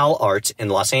was Cal Arts in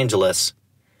Los Angeles.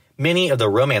 Many of the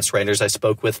romance writers I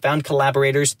spoke with found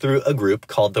collaborators through a group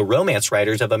called the Romance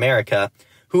Writers of America,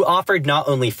 who offered not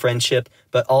only friendship,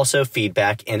 but also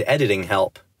feedback and editing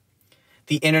help.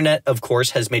 The internet, of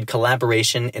course, has made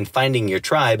collaboration and finding your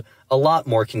tribe a lot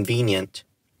more convenient.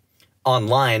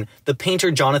 Online, the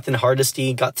painter Jonathan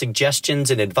Hardesty got suggestions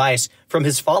and advice from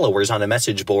his followers on a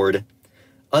message board.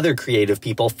 Other creative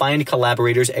people find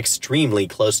collaborators extremely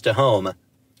close to home.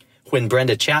 When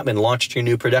Brenda Chapman launched her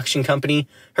new production company,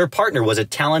 her partner was a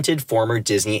talented former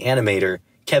Disney animator,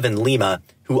 Kevin Lima,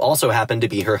 who also happened to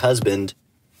be her husband.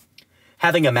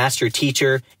 Having a master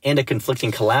teacher and a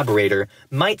conflicting collaborator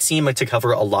might seem to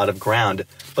cover a lot of ground,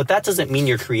 but that doesn't mean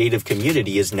your creative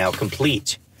community is now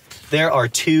complete. There are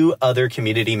two other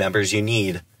community members you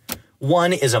need.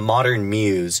 One is a modern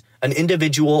muse, an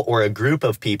individual or a group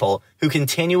of people who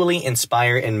continually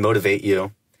inspire and motivate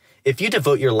you. If you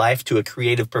devote your life to a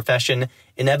creative profession,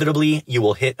 inevitably you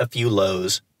will hit a few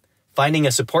lows. Finding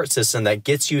a support system that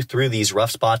gets you through these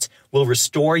rough spots will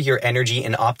restore your energy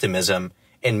and optimism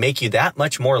and make you that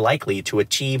much more likely to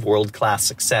achieve world-class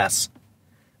success.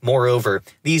 Moreover,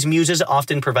 these muses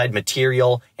often provide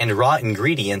material and raw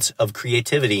ingredients of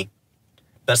creativity.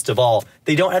 Best of all,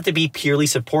 they don't have to be purely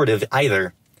supportive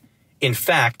either. In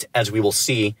fact, as we will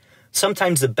see,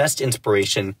 sometimes the best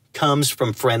inspiration comes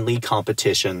from friendly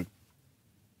competition.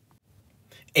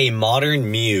 A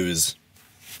modern muse.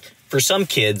 For some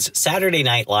kids, Saturday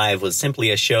Night Live was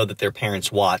simply a show that their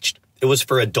parents watched. It was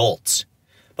for adults.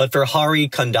 But for Hari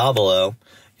Kondabolu,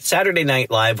 Saturday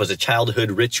Night Live was a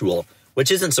childhood ritual,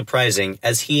 which isn't surprising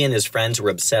as he and his friends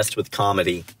were obsessed with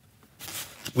comedy.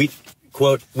 We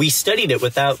studied it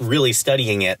without really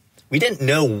studying it. We didn't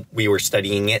know we were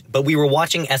studying it, but we were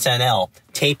watching SNL,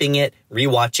 taping it,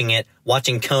 rewatching it,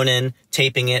 watching Conan,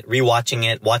 taping it, rewatching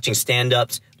it, watching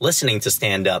stand-ups, listening to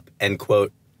stand-up, end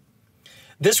quote.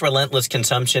 This relentless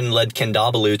consumption led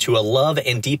Kondabolu to a love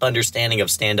and deep understanding of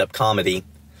stand-up comedy.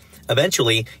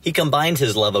 Eventually, he combined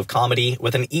his love of comedy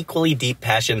with an equally deep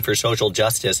passion for social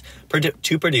justice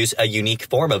to produce a unique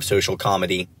form of social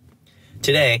comedy.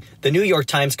 Today, the New York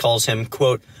Times calls him,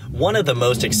 quote, one of the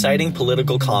most exciting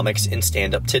political comics in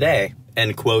stand-up today,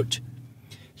 end quote.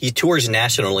 He tours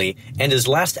nationally, and his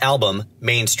last album,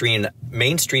 Mainstream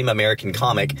American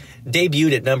Comic,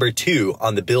 debuted at number 2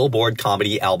 on the Billboard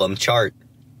Comedy Album chart.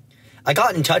 I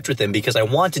got in touch with him because I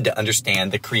wanted to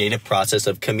understand the creative process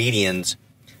of comedians.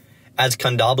 As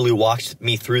Kondabolu walked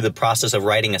me through the process of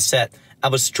writing a set, I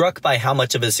was struck by how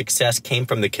much of his success came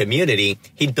from the community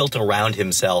he'd built around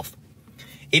himself.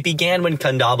 It began when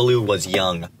Kondabolu was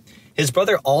young. His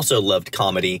brother also loved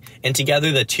comedy, and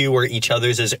together the two were each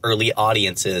other's early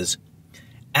audiences.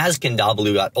 As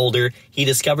Kondabolu got older, he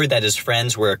discovered that his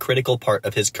friends were a critical part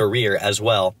of his career as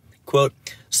well. Quote,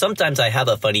 "Sometimes I have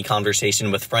a funny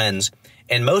conversation with friends,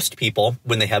 and most people,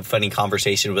 when they have funny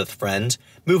conversation with friends,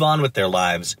 move on with their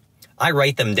lives. I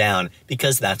write them down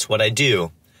because that's what I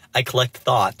do. I collect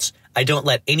thoughts. I don't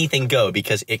let anything go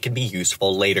because it can be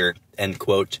useful later." End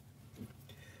quote.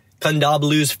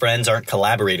 Kondabolu's friends aren't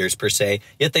collaborators per se,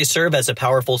 yet they serve as a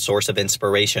powerful source of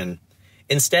inspiration.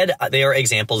 Instead, they are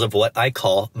examples of what I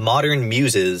call modern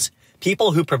muses,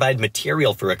 people who provide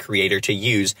material for a creator to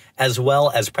use as well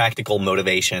as practical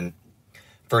motivation.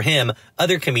 For him,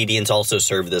 other comedians also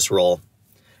serve this role.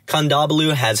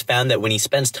 Kondabolu has found that when he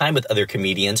spends time with other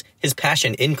comedians, his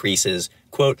passion increases.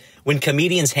 Quote, "When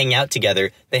comedians hang out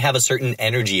together, they have a certain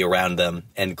energy around them."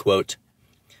 End quote.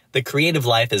 The creative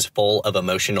life is full of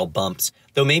emotional bumps,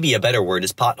 though maybe a better word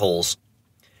is potholes.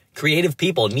 Creative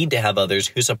people need to have others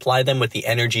who supply them with the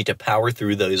energy to power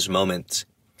through those moments.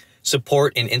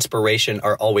 Support and inspiration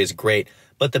are always great,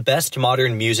 but the best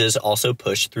modern muses also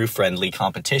push through friendly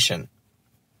competition.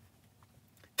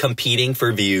 Competing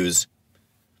for views.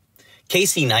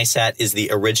 Casey Neistat is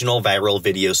the original viral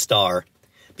video star.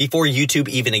 Before YouTube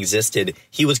even existed,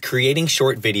 he was creating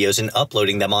short videos and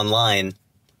uploading them online.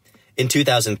 In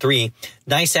 2003,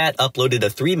 Neistat uploaded a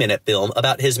 3-minute film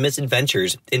about his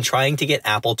misadventures in trying to get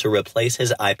Apple to replace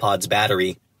his iPod's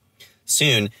battery.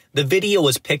 Soon, the video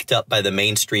was picked up by the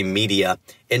mainstream media,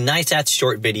 and Neistat's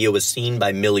short video was seen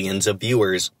by millions of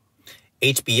viewers.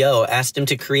 HBO asked him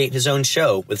to create his own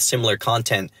show with similar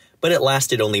content, but it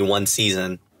lasted only 1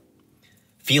 season.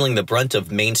 Feeling the brunt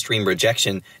of mainstream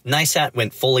rejection, Neistat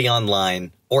went fully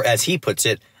online, or as he puts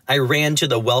it, "I ran to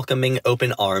the welcoming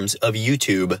open arms of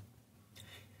YouTube."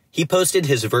 He posted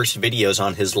his verse videos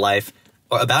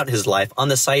about his life on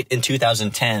the site in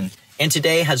 2010, and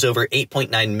today has over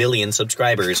 8.9 million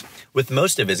subscribers, with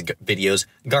most of his videos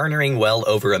garnering well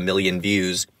over 1 million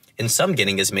views, and some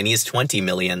getting as many as 20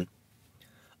 million.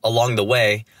 Along the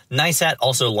way, Neistat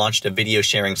also launched a video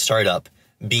sharing startup,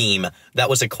 Beam, that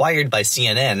was acquired by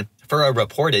CNN for a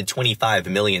reported $25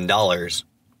 million.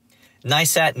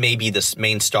 Neistat may be the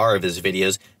main star of his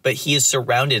videos, but he is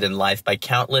surrounded in life by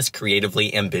countless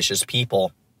creatively ambitious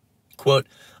people. Quote,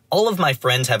 "All of my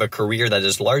friends have a career that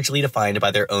is largely defined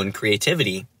by their own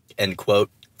creativity," end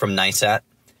quote, from Neistat.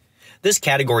 This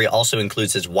category also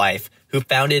includes his wife, who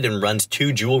founded and runs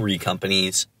 2 jewelry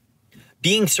companies.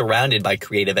 Being surrounded by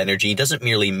creative energy doesn't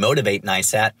merely motivate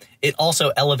Neistat, it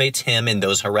also elevates him and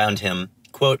those around him.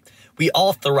 Quote, "We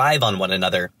all thrive on one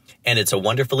another, and it's a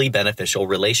wonderfully beneficial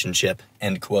relationship,"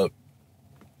 end quote.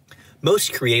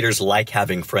 Most creators like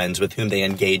having friends with whom they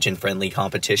engage in friendly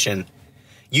competition.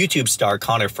 YouTube star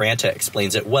Connor Franta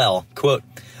explains it well. Quote,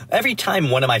 "Every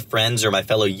time one of my friends or my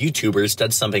fellow YouTubers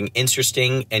does something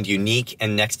interesting and unique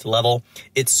and next level,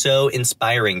 it's so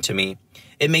inspiring to me.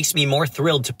 It makes me more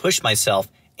thrilled to push myself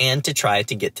and to try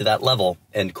to get to that level,"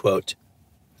 end quote.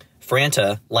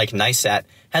 Franta, like Neistat,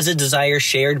 has a desire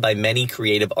shared by many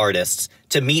creative artists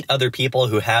to meet other people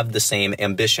who have the same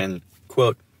ambition.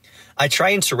 Quote, "I try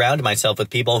and surround myself with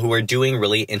people who are doing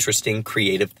really interesting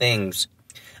creative things.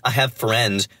 I have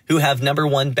friends who have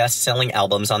 #1 best-selling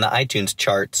albums on the iTunes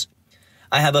charts.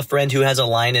 I have a friend who has a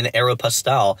line in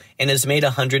Aeropostale and has made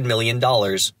 $100 million.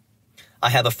 I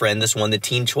have a friend that's won the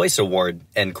Teen Choice Award,"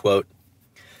 end quote.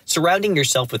 Surrounding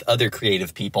yourself with other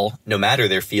creative people, no matter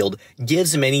their field,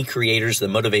 gives many creators the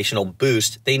motivational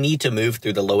boost they need to move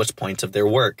through the lowest points of their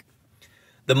work.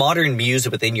 The modern muse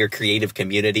within your creative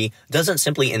community doesn't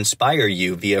simply inspire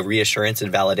you via reassurance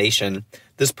and validation.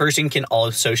 This person can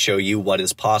also show you what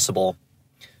is possible.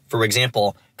 For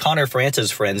example, Connor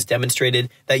Franta's friends demonstrated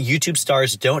that YouTube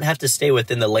stars don't have to stay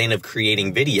within the lane of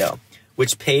creating video,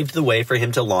 which paved the way for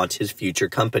him to launch his future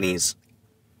companies.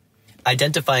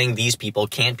 Identifying these people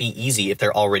can't be easy if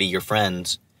they're already your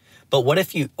friends.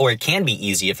 It can be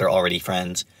easy if they're already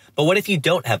friends. But what if you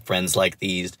don't have friends like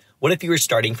these? What if you were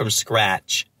starting from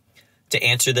scratch? To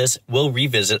answer this, we'll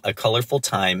revisit a colorful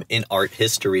time in art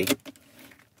history.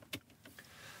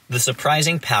 The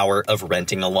surprising power of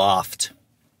renting a loft.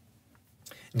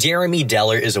 Jeremy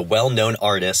Deller is a well-known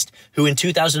artist who in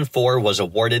 2004 was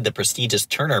awarded the prestigious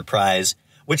Turner Prize,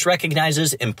 which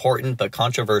recognizes important but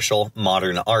controversial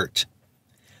modern art.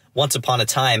 Once upon a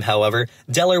time, however,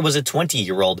 Deller was a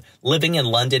 20-year-old living in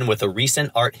London with a recent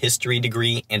art history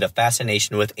degree and a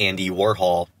fascination with Andy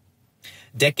Warhol.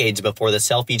 Decades before the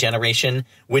selfie generation,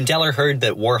 when Deller heard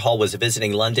that Warhol was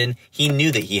visiting London, he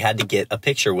knew that he had to get a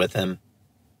picture with him.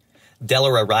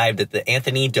 Deller arrived at the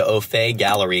Anthony d'Offay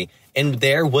Gallery, and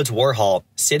there was Warhol,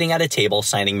 sitting at a table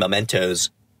signing mementos.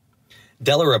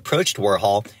 Deller approached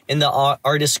Warhol, and the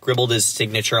artist scribbled his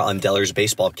signature on Deller's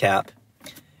baseball cap.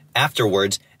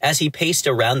 Afterwards, as he paced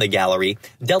around the gallery,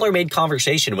 Deller made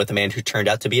conversation with a man who turned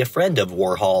out to be a friend of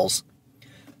Warhol's.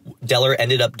 Deller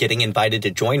ended up getting invited to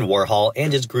join Warhol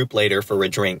and his group later for a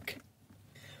drink.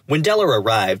 When Deller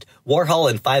arrived, Warhol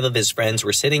and 5 of his friends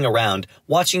were sitting around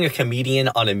watching a comedian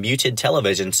on a muted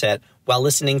television set while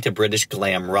listening to British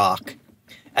glam rock.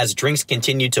 As drinks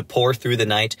continued to pour through the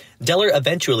night, Deller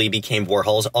eventually became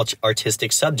Warhol's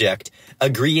artistic subject,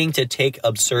 agreeing to take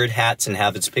absurd hats and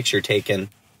have his picture taken.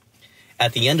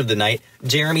 At the end of the night,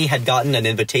 Jeremy had gotten an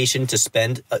invitation to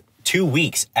spend 2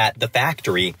 weeks at The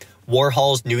Factory,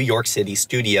 Warhol's New York City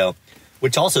studio,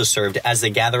 which also served as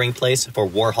the gathering place for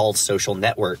Warhol's social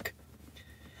network.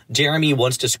 Jeremy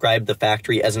once described The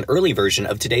Factory as an early version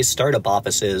of today's startup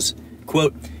offices.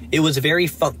 Quote, "It was a very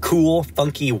cool,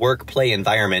 funky work-play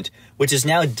environment, which is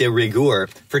now de rigueur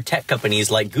for tech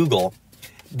companies like Google.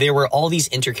 There were all these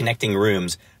interconnecting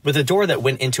rooms, with a door that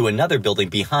went into another building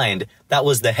behind that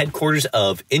was the headquarters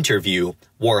of Interview,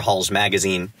 Warhol's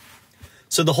magazine.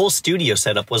 So the whole studio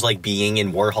setup was like being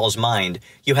in Warhol's mind.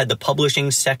 You had the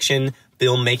publishing section,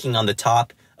 filmmaking on the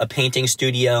top, a painting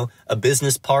studio, a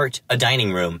business part, a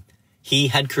dining room. He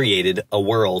had created a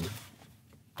world."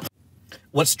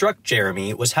 What struck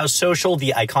Jeremy was how social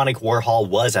the iconic Warhol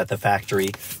was at The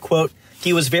Factory. Quote,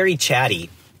 "He was very chatty.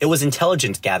 It was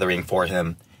intelligence gathering for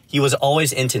him. He was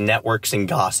always into networks and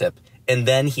gossip, and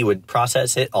then he would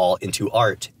process it all into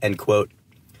art," end quote.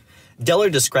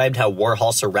 Deller described how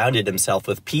Warhol surrounded himself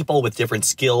with people with different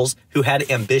skills who had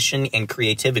ambition and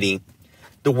creativity.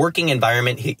 The working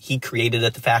environment he created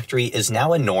at The Factory is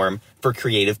now a norm for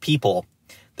creative people.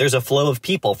 There's a flow of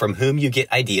people from whom you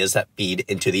get ideas that feed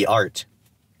into the art.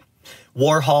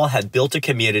 Warhol had built a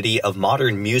community of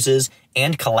modern muses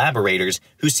and collaborators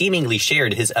who seemingly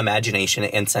shared his imagination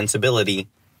and sensibility.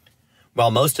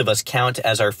 While most of us count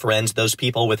as our friends those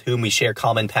people with whom we share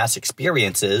common past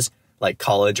experiences, like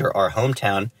college or our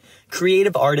hometown,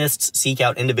 creative artists seek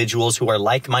out individuals who are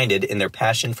like-minded in their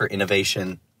passion for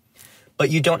innovation. But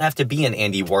you don't have to be an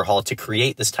Andy Warhol to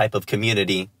create this type of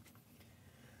community.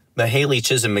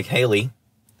 Mihaly,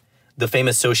 the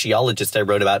famous sociologist I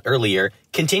wrote about earlier,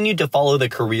 continued to follow the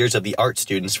careers of the art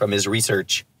students from his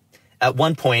research. At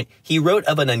one point, he wrote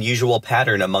of an unusual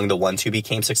pattern among the ones who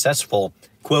became successful.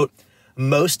 Quote,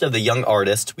 "Most of the young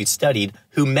artists we studied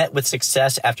who met with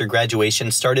success after graduation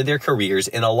started their careers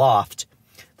in a loft.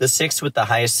 The 6 with the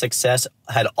highest success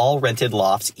had all rented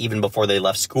lofts even before they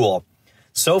left school.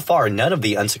 So far, none of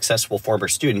the unsuccessful former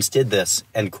students did this,"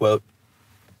 end quote.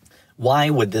 Why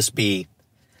would this be?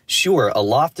 Sure, a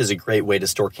loft is a great way to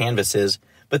store canvases,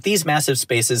 but these massive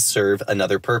spaces serve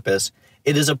another purpose.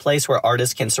 It is a place where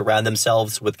artists can surround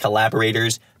themselves with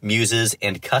collaborators, muses,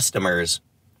 and customers.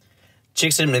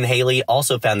 Csikszentmihalyi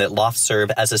also found that lofts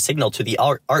serve as a signal to the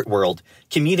art world,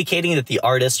 communicating that the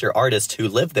artist or artists who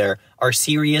live there are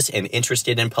serious and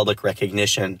interested in public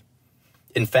recognition.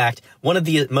 In fact, one of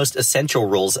the most essential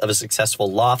roles of a successful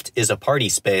loft is a party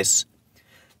space.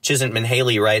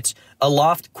 Csikszentmihalyi writes, "A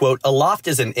loft, quote, a loft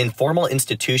is an informal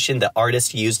institution that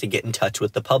artists use to get in touch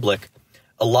with the public.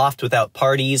 A loft without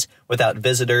parties, without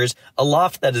visitors, a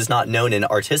loft that is not known in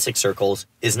artistic circles,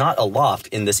 is not a loft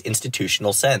in this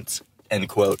institutional sense," end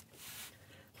quote.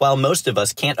 While most of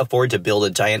us can't afford to build a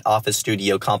giant office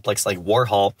studio complex like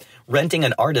Warhol, renting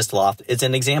an artist loft is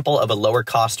an example of a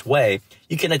lower-cost way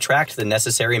you can attract the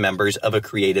necessary members of a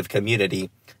creative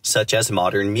community, such as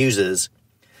modern muses.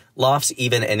 Lofts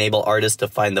even enable artists to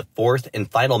find the 4th and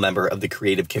final member of the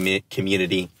creative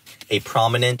community, a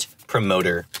prominent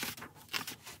promoter.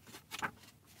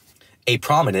 A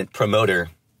prominent promoter.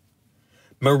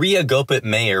 Maria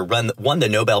Goeppert-Mayer won the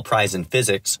Nobel Prize in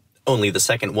Physics, only the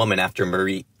second woman after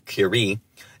Marie Curie,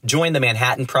 joined the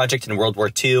Manhattan Project in World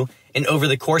War II, and over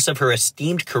the course of her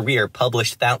esteemed career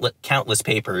published countless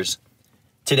papers.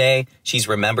 Today, she's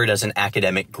remembered as an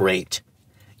academic great.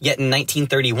 Yet in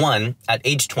 1931, at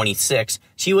age 26,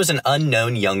 she was an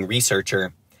unknown young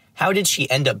researcher. How did she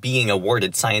end up being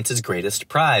awarded science's greatest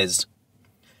prize?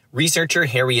 Researcher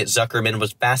Harriet Zuckerman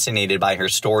was fascinated by her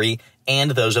story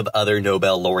and those of other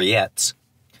Nobel laureates.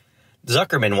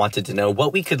 Zuckerman wanted to know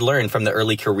what we could learn from the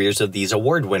early careers of these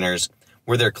award winners.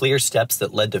 Were there clear steps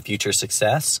that led to future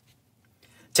success?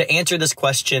 To answer this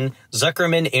question,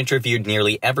 Zuckerman interviewed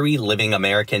nearly every living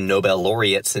American Nobel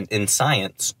laureate in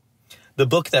science. The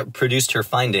book that produced her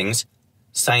findings,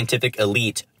 Scientific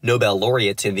Elite, Nobel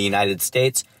Laureates in the United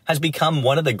States, has become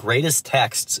one of the greatest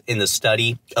texts in the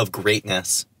study of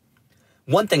greatness.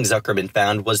 One thing Zuckerman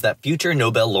found was that future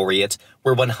Nobel laureates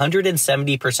were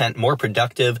 170% more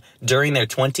productive during their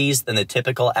 20s than the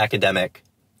typical academic.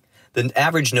 The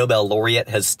average Nobel laureate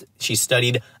she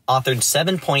studied authored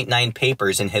 7.9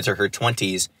 papers in his or her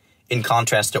 20s, in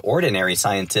contrast to ordinary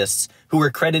scientists who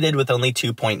were credited with only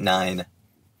 2.9.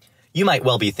 You might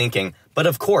well be thinking, but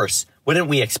of course, wouldn't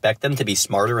we expect them to be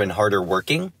smarter and harder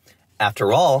working?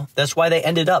 After all, that's why they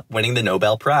ended up winning the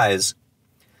Nobel Prize.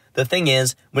 The thing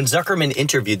is, when Zuckerman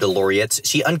interviewed the laureates,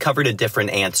 she uncovered a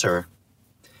different answer.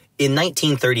 In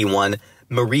 1931,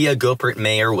 Maria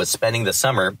Goeppert-Mayer was spending the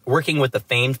summer working with the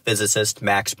famed physicist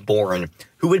Max Born,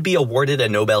 who would be awarded a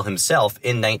Nobel himself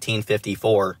in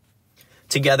 1954.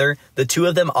 Together, the two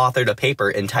of them authored a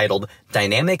paper entitled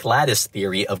Dynamic Lattice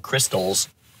Theory of Crystals.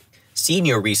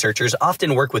 Senior researchers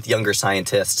often work with younger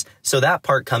scientists, so that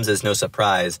part comes as no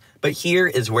surprise, but here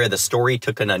is where the story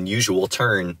took an unusual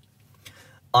turn.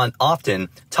 Often,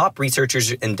 top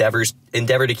researchers endeavor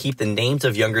to keep the names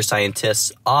of younger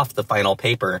scientists off the final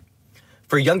paper.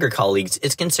 For younger colleagues,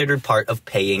 it's considered part of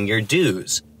paying your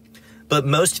dues. But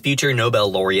most future Nobel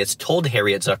laureates told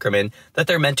Harriet Zuckerman that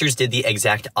their mentors did the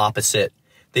exact opposite.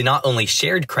 They not only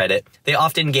shared credit, they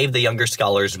often gave the younger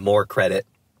scholars more credit.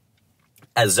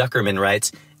 As Zuckerman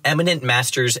writes, eminent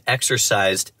masters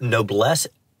exercised noblesse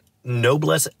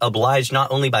obliged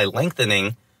not only by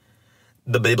lengthening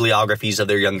the bibliographies of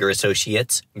their younger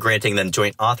associates, granting them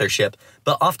joint authorship,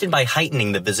 but often by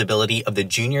heightening the visibility of the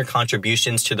junior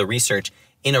contributions to the research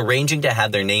in arranging to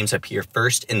have their names appear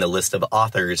first in the list of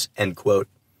authors, end quote.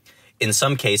 In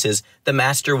some cases, the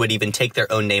master would even take their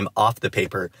own name off the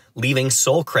paper, leaving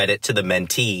sole credit to the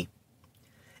mentee.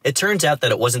 It turns out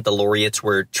that it wasn't the laureates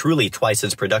were truly twice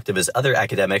as productive as other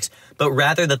academics, but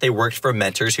rather that they worked for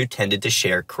mentors who tended to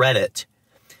share credit.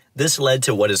 This led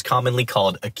to what is commonly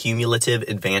called a cumulative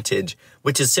advantage,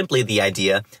 which is simply the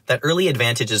idea that early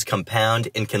advantages compound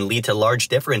and can lead to large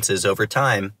differences over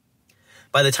time.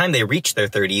 By the time they reached their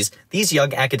 30s, these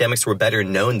young academics were better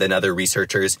known than other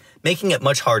researchers, making it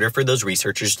much harder for those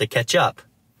researchers to catch up.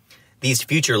 These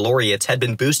future laureates had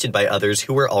been boosted by others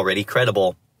who were already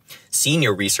credible.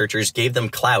 Senior researchers gave them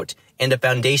clout and a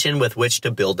foundation with which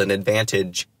to build an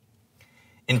advantage.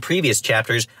 In previous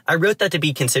chapters, I wrote that to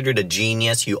be considered a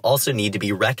genius, you also need to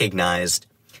be recognized.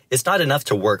 It's not enough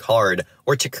to work hard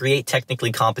or to create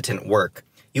technically competent work.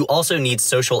 You also need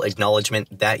social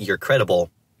acknowledgement that you're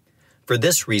credible. For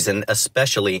this reason,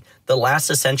 especially, the last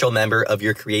essential member of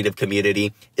your creative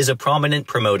community is a prominent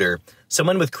promoter,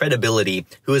 someone with credibility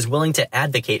who is willing to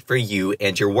advocate for you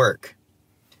and your work.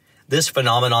 This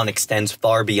phenomenon extends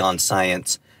far beyond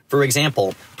science. For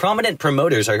example, prominent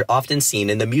promoters are often seen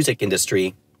in the music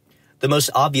industry. The most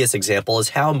obvious example is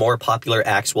how more popular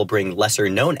acts will bring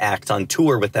lesser-known acts on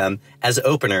tour with them as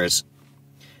openers.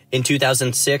 In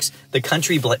 2006, the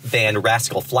country band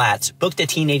Rascal Flatts booked a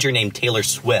teenager named Taylor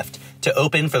Swift to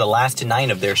open for the last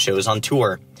 9 of their shows on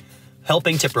tour,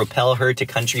 helping to propel her to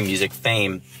country music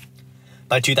fame.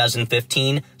 By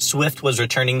 2015, Swift was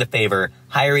returning the favor,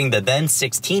 hiring the then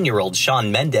 16-year-old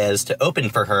Shawn Mendes to open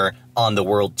for her on the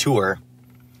world tour.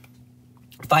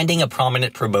 Finding a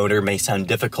prominent promoter may sound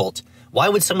difficult. Why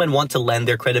would someone want to lend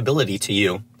their credibility to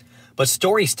you? But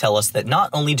stories tell us that not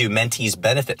only do mentees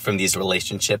benefit from these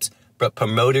relationships, but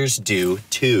promoters do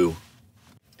too.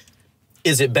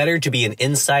 Is it better to be an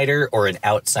insider or an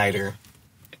outsider?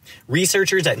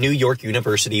 Researchers at New York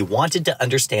University wanted to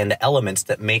understand the elements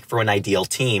that make for an ideal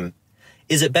team.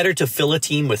 Is it better to fill a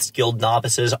team with skilled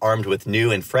novices armed with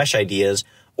new and fresh ideas,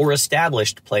 or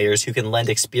established players who can lend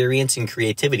experience and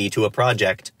creativity to a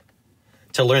project?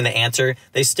 To learn the answer,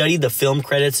 they studied the film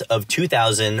credits of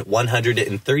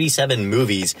 2,137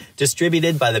 movies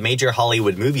distributed by the major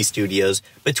Hollywood movie studios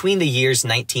between the years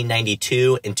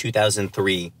 1992 and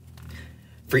 2003.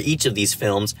 For each of these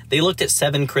films, they looked at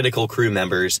 7 critical crew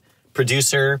members: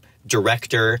 producer,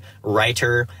 director,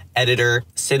 writer, editor,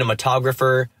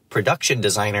 cinematographer, production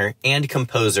designer, and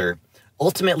composer,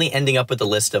 ultimately ending up with a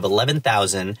list of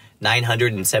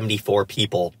 11,974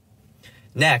 people.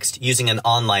 Next, using an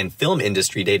online film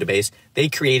industry database, they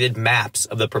created maps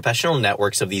of the professional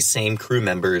networks of these same crew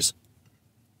members.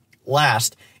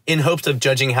 Last, in hopes of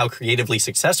judging how creatively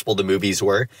successful the movies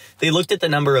were, they looked at the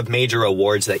number of major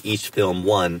awards that each film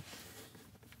won.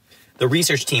 The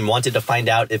research team wanted to find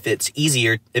out if it's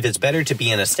better to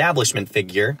be an establishment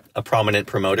figure, a prominent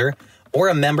promoter, or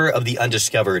a member of the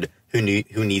undiscovered, who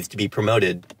needs to be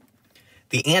promoted?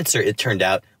 The answer, it turned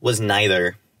out, was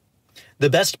neither. The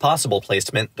best possible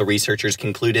placement, the researchers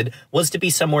concluded, was to be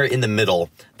somewhere in the middle,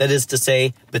 that is to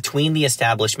say, between the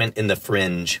establishment and the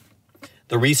fringe.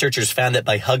 The researchers found that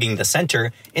by hugging the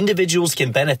center, individuals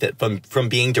can benefit from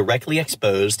being directly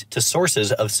exposed to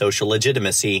sources of social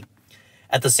legitimacy.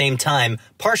 At the same time,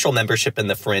 partial membership in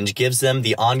the fringe gives them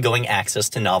the ongoing access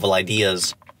to novel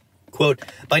ideas. Quote,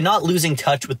 by not losing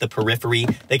touch with the periphery,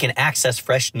 they can access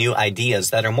fresh new ideas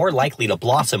that are more likely to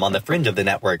blossom on the fringe of the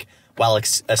network, while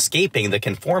escaping the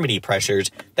conformity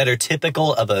pressures that are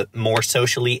typical of a more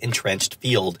socially entrenched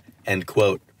field, end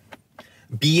quote.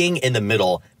 Being in the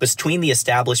middle, between the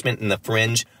establishment and the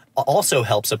fringe, also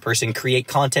helps a person create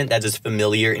content that is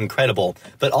familiar and credible,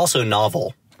 but also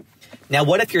novel. Now,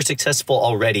 what if you're successful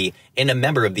already and a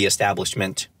member of the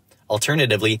establishment?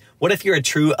 Alternatively, what if you're a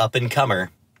true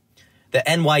up-and-comer? The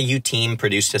NYU team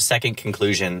produced a second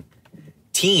conclusion.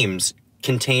 Teams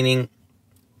containing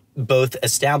both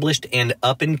established and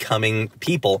up-and-coming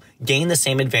people gain the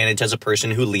same advantage as a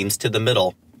person who leans to the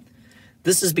middle.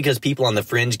 This is because people on the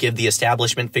fringe give the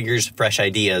establishment figures fresh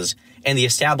ideas, and the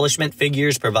establishment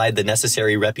figures provide the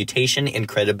necessary reputation and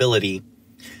credibility.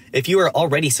 If you are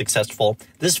already successful,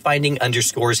 this finding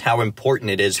underscores how important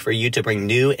it is for you to bring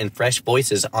new and fresh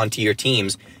voices onto your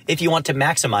teams if you want to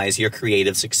maximize your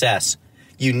creative success.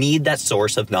 You need that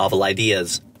source of novel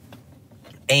ideas.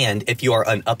 And if you are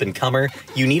an up-and-comer,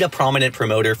 you need a prominent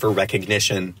promoter for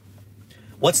recognition.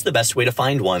 What's the best way to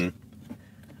find one?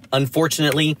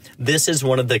 Unfortunately, this is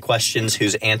one of the questions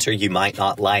whose answer you might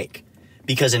not like,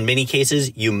 because in many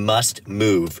cases, you must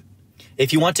move.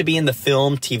 If you want to be in the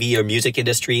film, TV, or music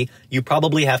industry, you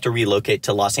probably have to relocate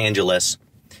to Los Angeles.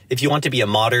 If you want to be a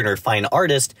modern or fine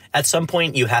artist, at some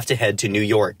point you have to head to New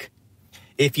York.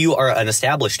 If you are an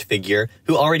established figure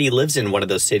who already lives in one of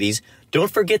those cities,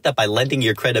 don't forget that by lending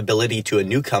your credibility to a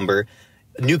newcomer,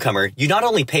 you not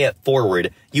only pay it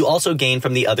forward, you also gain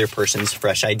from the other person's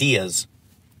fresh ideas.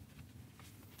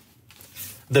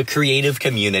 The creative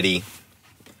community.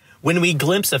 When we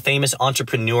glimpse a famous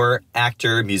entrepreneur,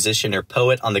 actor, musician, or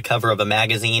poet on the cover of a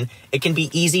magazine, it can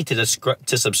be easy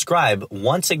to subscribe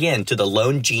once again to the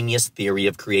lone genius theory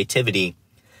of creativity.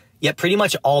 Yet pretty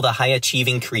much all the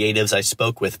high-achieving creatives I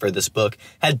spoke with for this book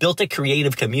had built a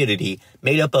creative community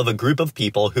made up of a group of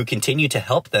people who continue to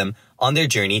help them on their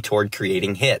journey toward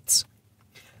creating hits.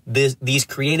 These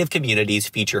creative communities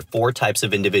feature 4 types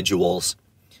of individuals.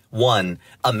 1.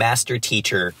 A master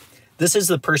teacher. This is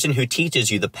the person who teaches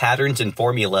you the patterns and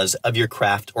formulas of your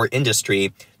craft or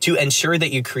industry to ensure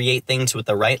that you create things with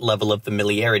the right level of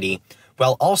familiarity,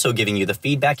 while also giving you the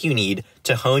feedback you need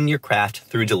to hone your craft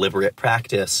through deliberate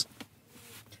practice.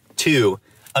 2.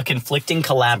 A conflicting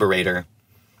collaborator.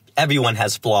 Everyone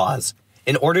has flaws.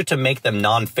 In order to make them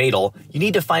non-fatal, you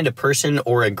need to find a person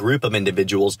or a group of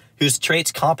individuals whose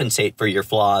traits compensate for your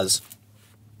flaws.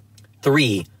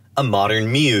 3. A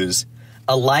modern muse.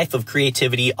 A life of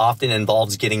creativity often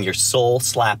involves getting your soul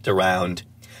slapped around.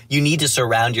 You need to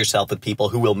surround yourself with people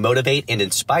who will motivate and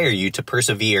inspire you to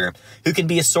persevere, who can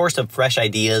be a source of fresh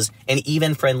ideas and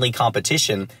even friendly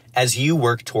competition as you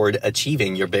work toward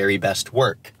achieving your very best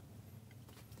work.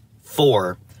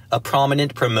 4. A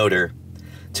prominent promoter.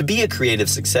 To be a creative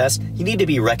success, you need to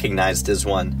be recognized as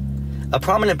one. A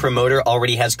prominent promoter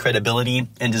already has credibility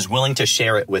and is willing to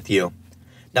share it with you.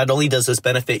 Not only does this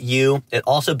benefit you, it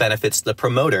also benefits the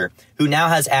promoter, who now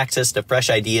has access to fresh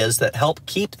ideas that help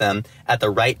keep them at the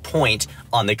right point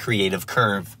on the creative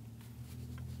curve.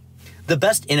 The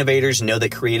best innovators know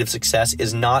that creative success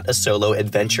is not a solo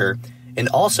adventure, and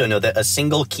also know that a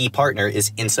single key partner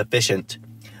is insufficient.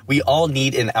 We all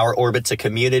need in our orbits a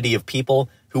community of people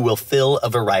who will fill a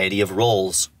variety of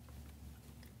roles.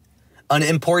 An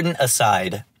important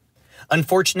aside.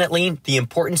 Unfortunately, the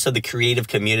importance of the creative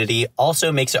community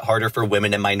also makes it harder for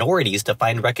women and minorities to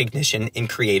find recognition in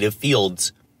creative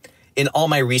fields. In all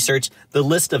my research, the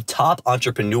list of top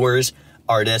entrepreneurs,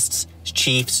 artists,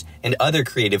 chiefs, and other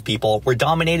creative people were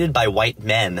dominated by white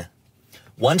men.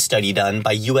 One study done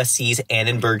by USC's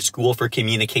Annenberg School for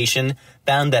Communication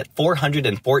found that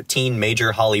 414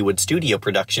 major Hollywood studio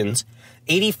productions,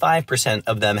 85%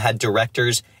 of them had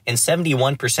directors and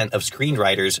 71% of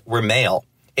screenwriters were male,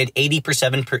 and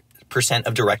 87%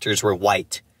 of directors were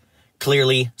white.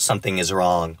 Clearly, something is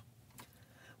wrong.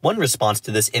 One response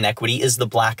to this inequity is the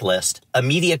Blacklist, a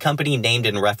media company named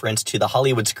in reference to the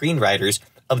Hollywood screenwriters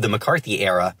of the McCarthy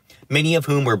era, many of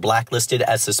whom were blacklisted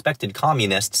as suspected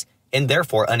communists and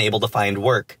therefore unable to find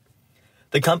work.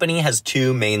 The company has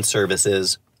 2 main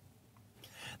services.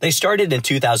 They started in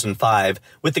 2005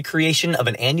 with the creation of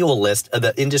an annual list of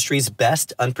the industry's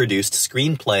best unproduced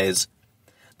screenplays.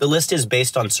 The list is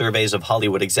based on surveys of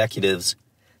Hollywood executives.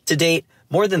 To date,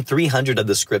 more than 300 of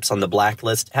the scripts on the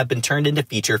blacklist have been turned into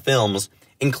feature films,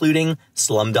 including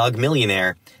Slumdog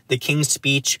Millionaire, The King's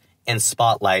Speech, and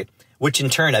Spotlight, which in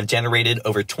turn have generated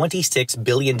over $26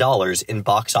 billion in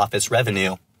box office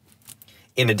revenue.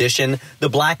 In addition, the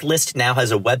blacklist now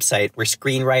has a website where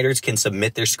screenwriters can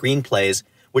submit their screenplays,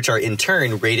 which are in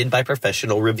turn rated by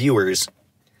professional reviewers.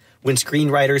 When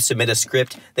screenwriters submit a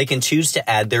script, they can choose to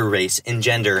add their race and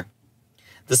gender.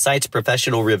 The site's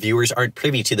professional reviewers aren't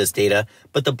privy to this data,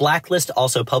 but the blacklist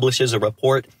also publishes a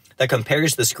report that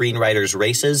compares the screenwriters'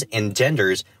 races and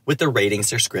genders with the ratings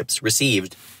their scripts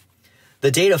received.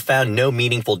 The data found no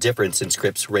meaningful difference in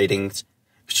script ratings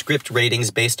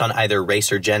based on either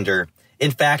race or gender.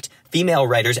 In fact, female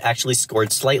writers actually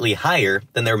scored slightly higher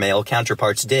than their male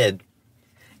counterparts did.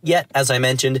 Yet, as I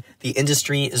mentioned, the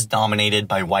industry is dominated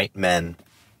by white men.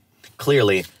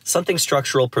 Clearly, something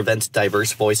structural prevents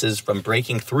diverse voices from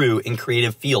breaking through in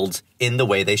creative fields in the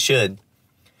way they should.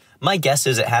 My guess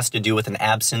is it has to do with an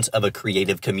absence of a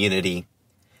creative community.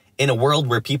 In a world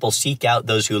where people seek out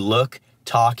those who look,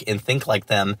 talk, and think like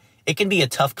them, it can be a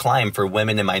tough climb for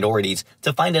women and minorities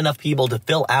to find enough people to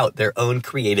fill out their own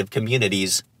creative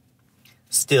communities.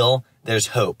 Still, there's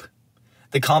hope.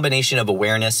 The combination of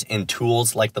awareness and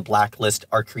tools like the blacklist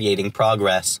are creating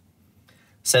progress.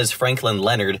 Says Franklin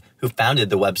Leonard, who founded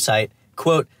the website,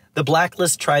 quote, "The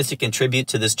blacklist tries to contribute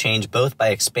to this change both by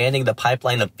expanding the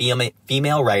pipeline of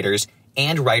female writers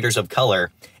and writers of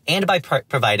color, and by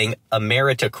providing a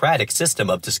meritocratic system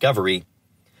of discovery."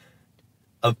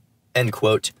 End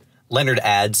quote. Leonard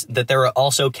adds that there are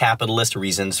also capitalist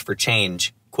reasons for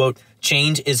change. Quote,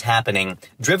 "Change is happening,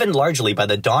 driven largely by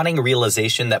the dawning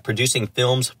realization that producing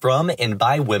films from and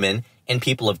by women and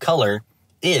people of color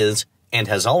is, and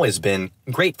has always been,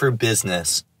 great for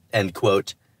business." End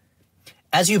quote.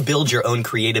 As you build your own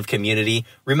creative community,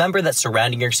 remember that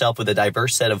surrounding yourself with a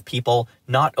diverse set of people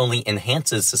not only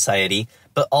enhances society,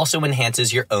 but also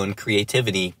enhances your own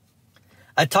creativity.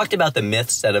 I talked about the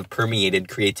myths that have permeated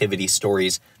creativity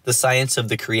stories, the science of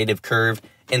the creative curve,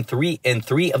 and three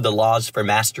of the laws for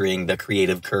mastering the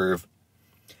creative curve.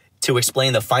 To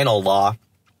explain the final law,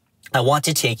 I want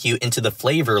to take you into the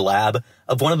flavor lab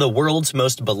of one of the world's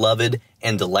most beloved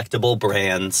and delectable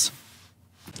brands.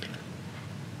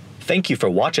 Thank you for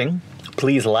watching.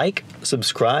 Please like,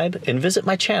 subscribe, and visit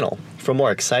my channel for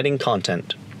more exciting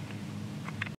content.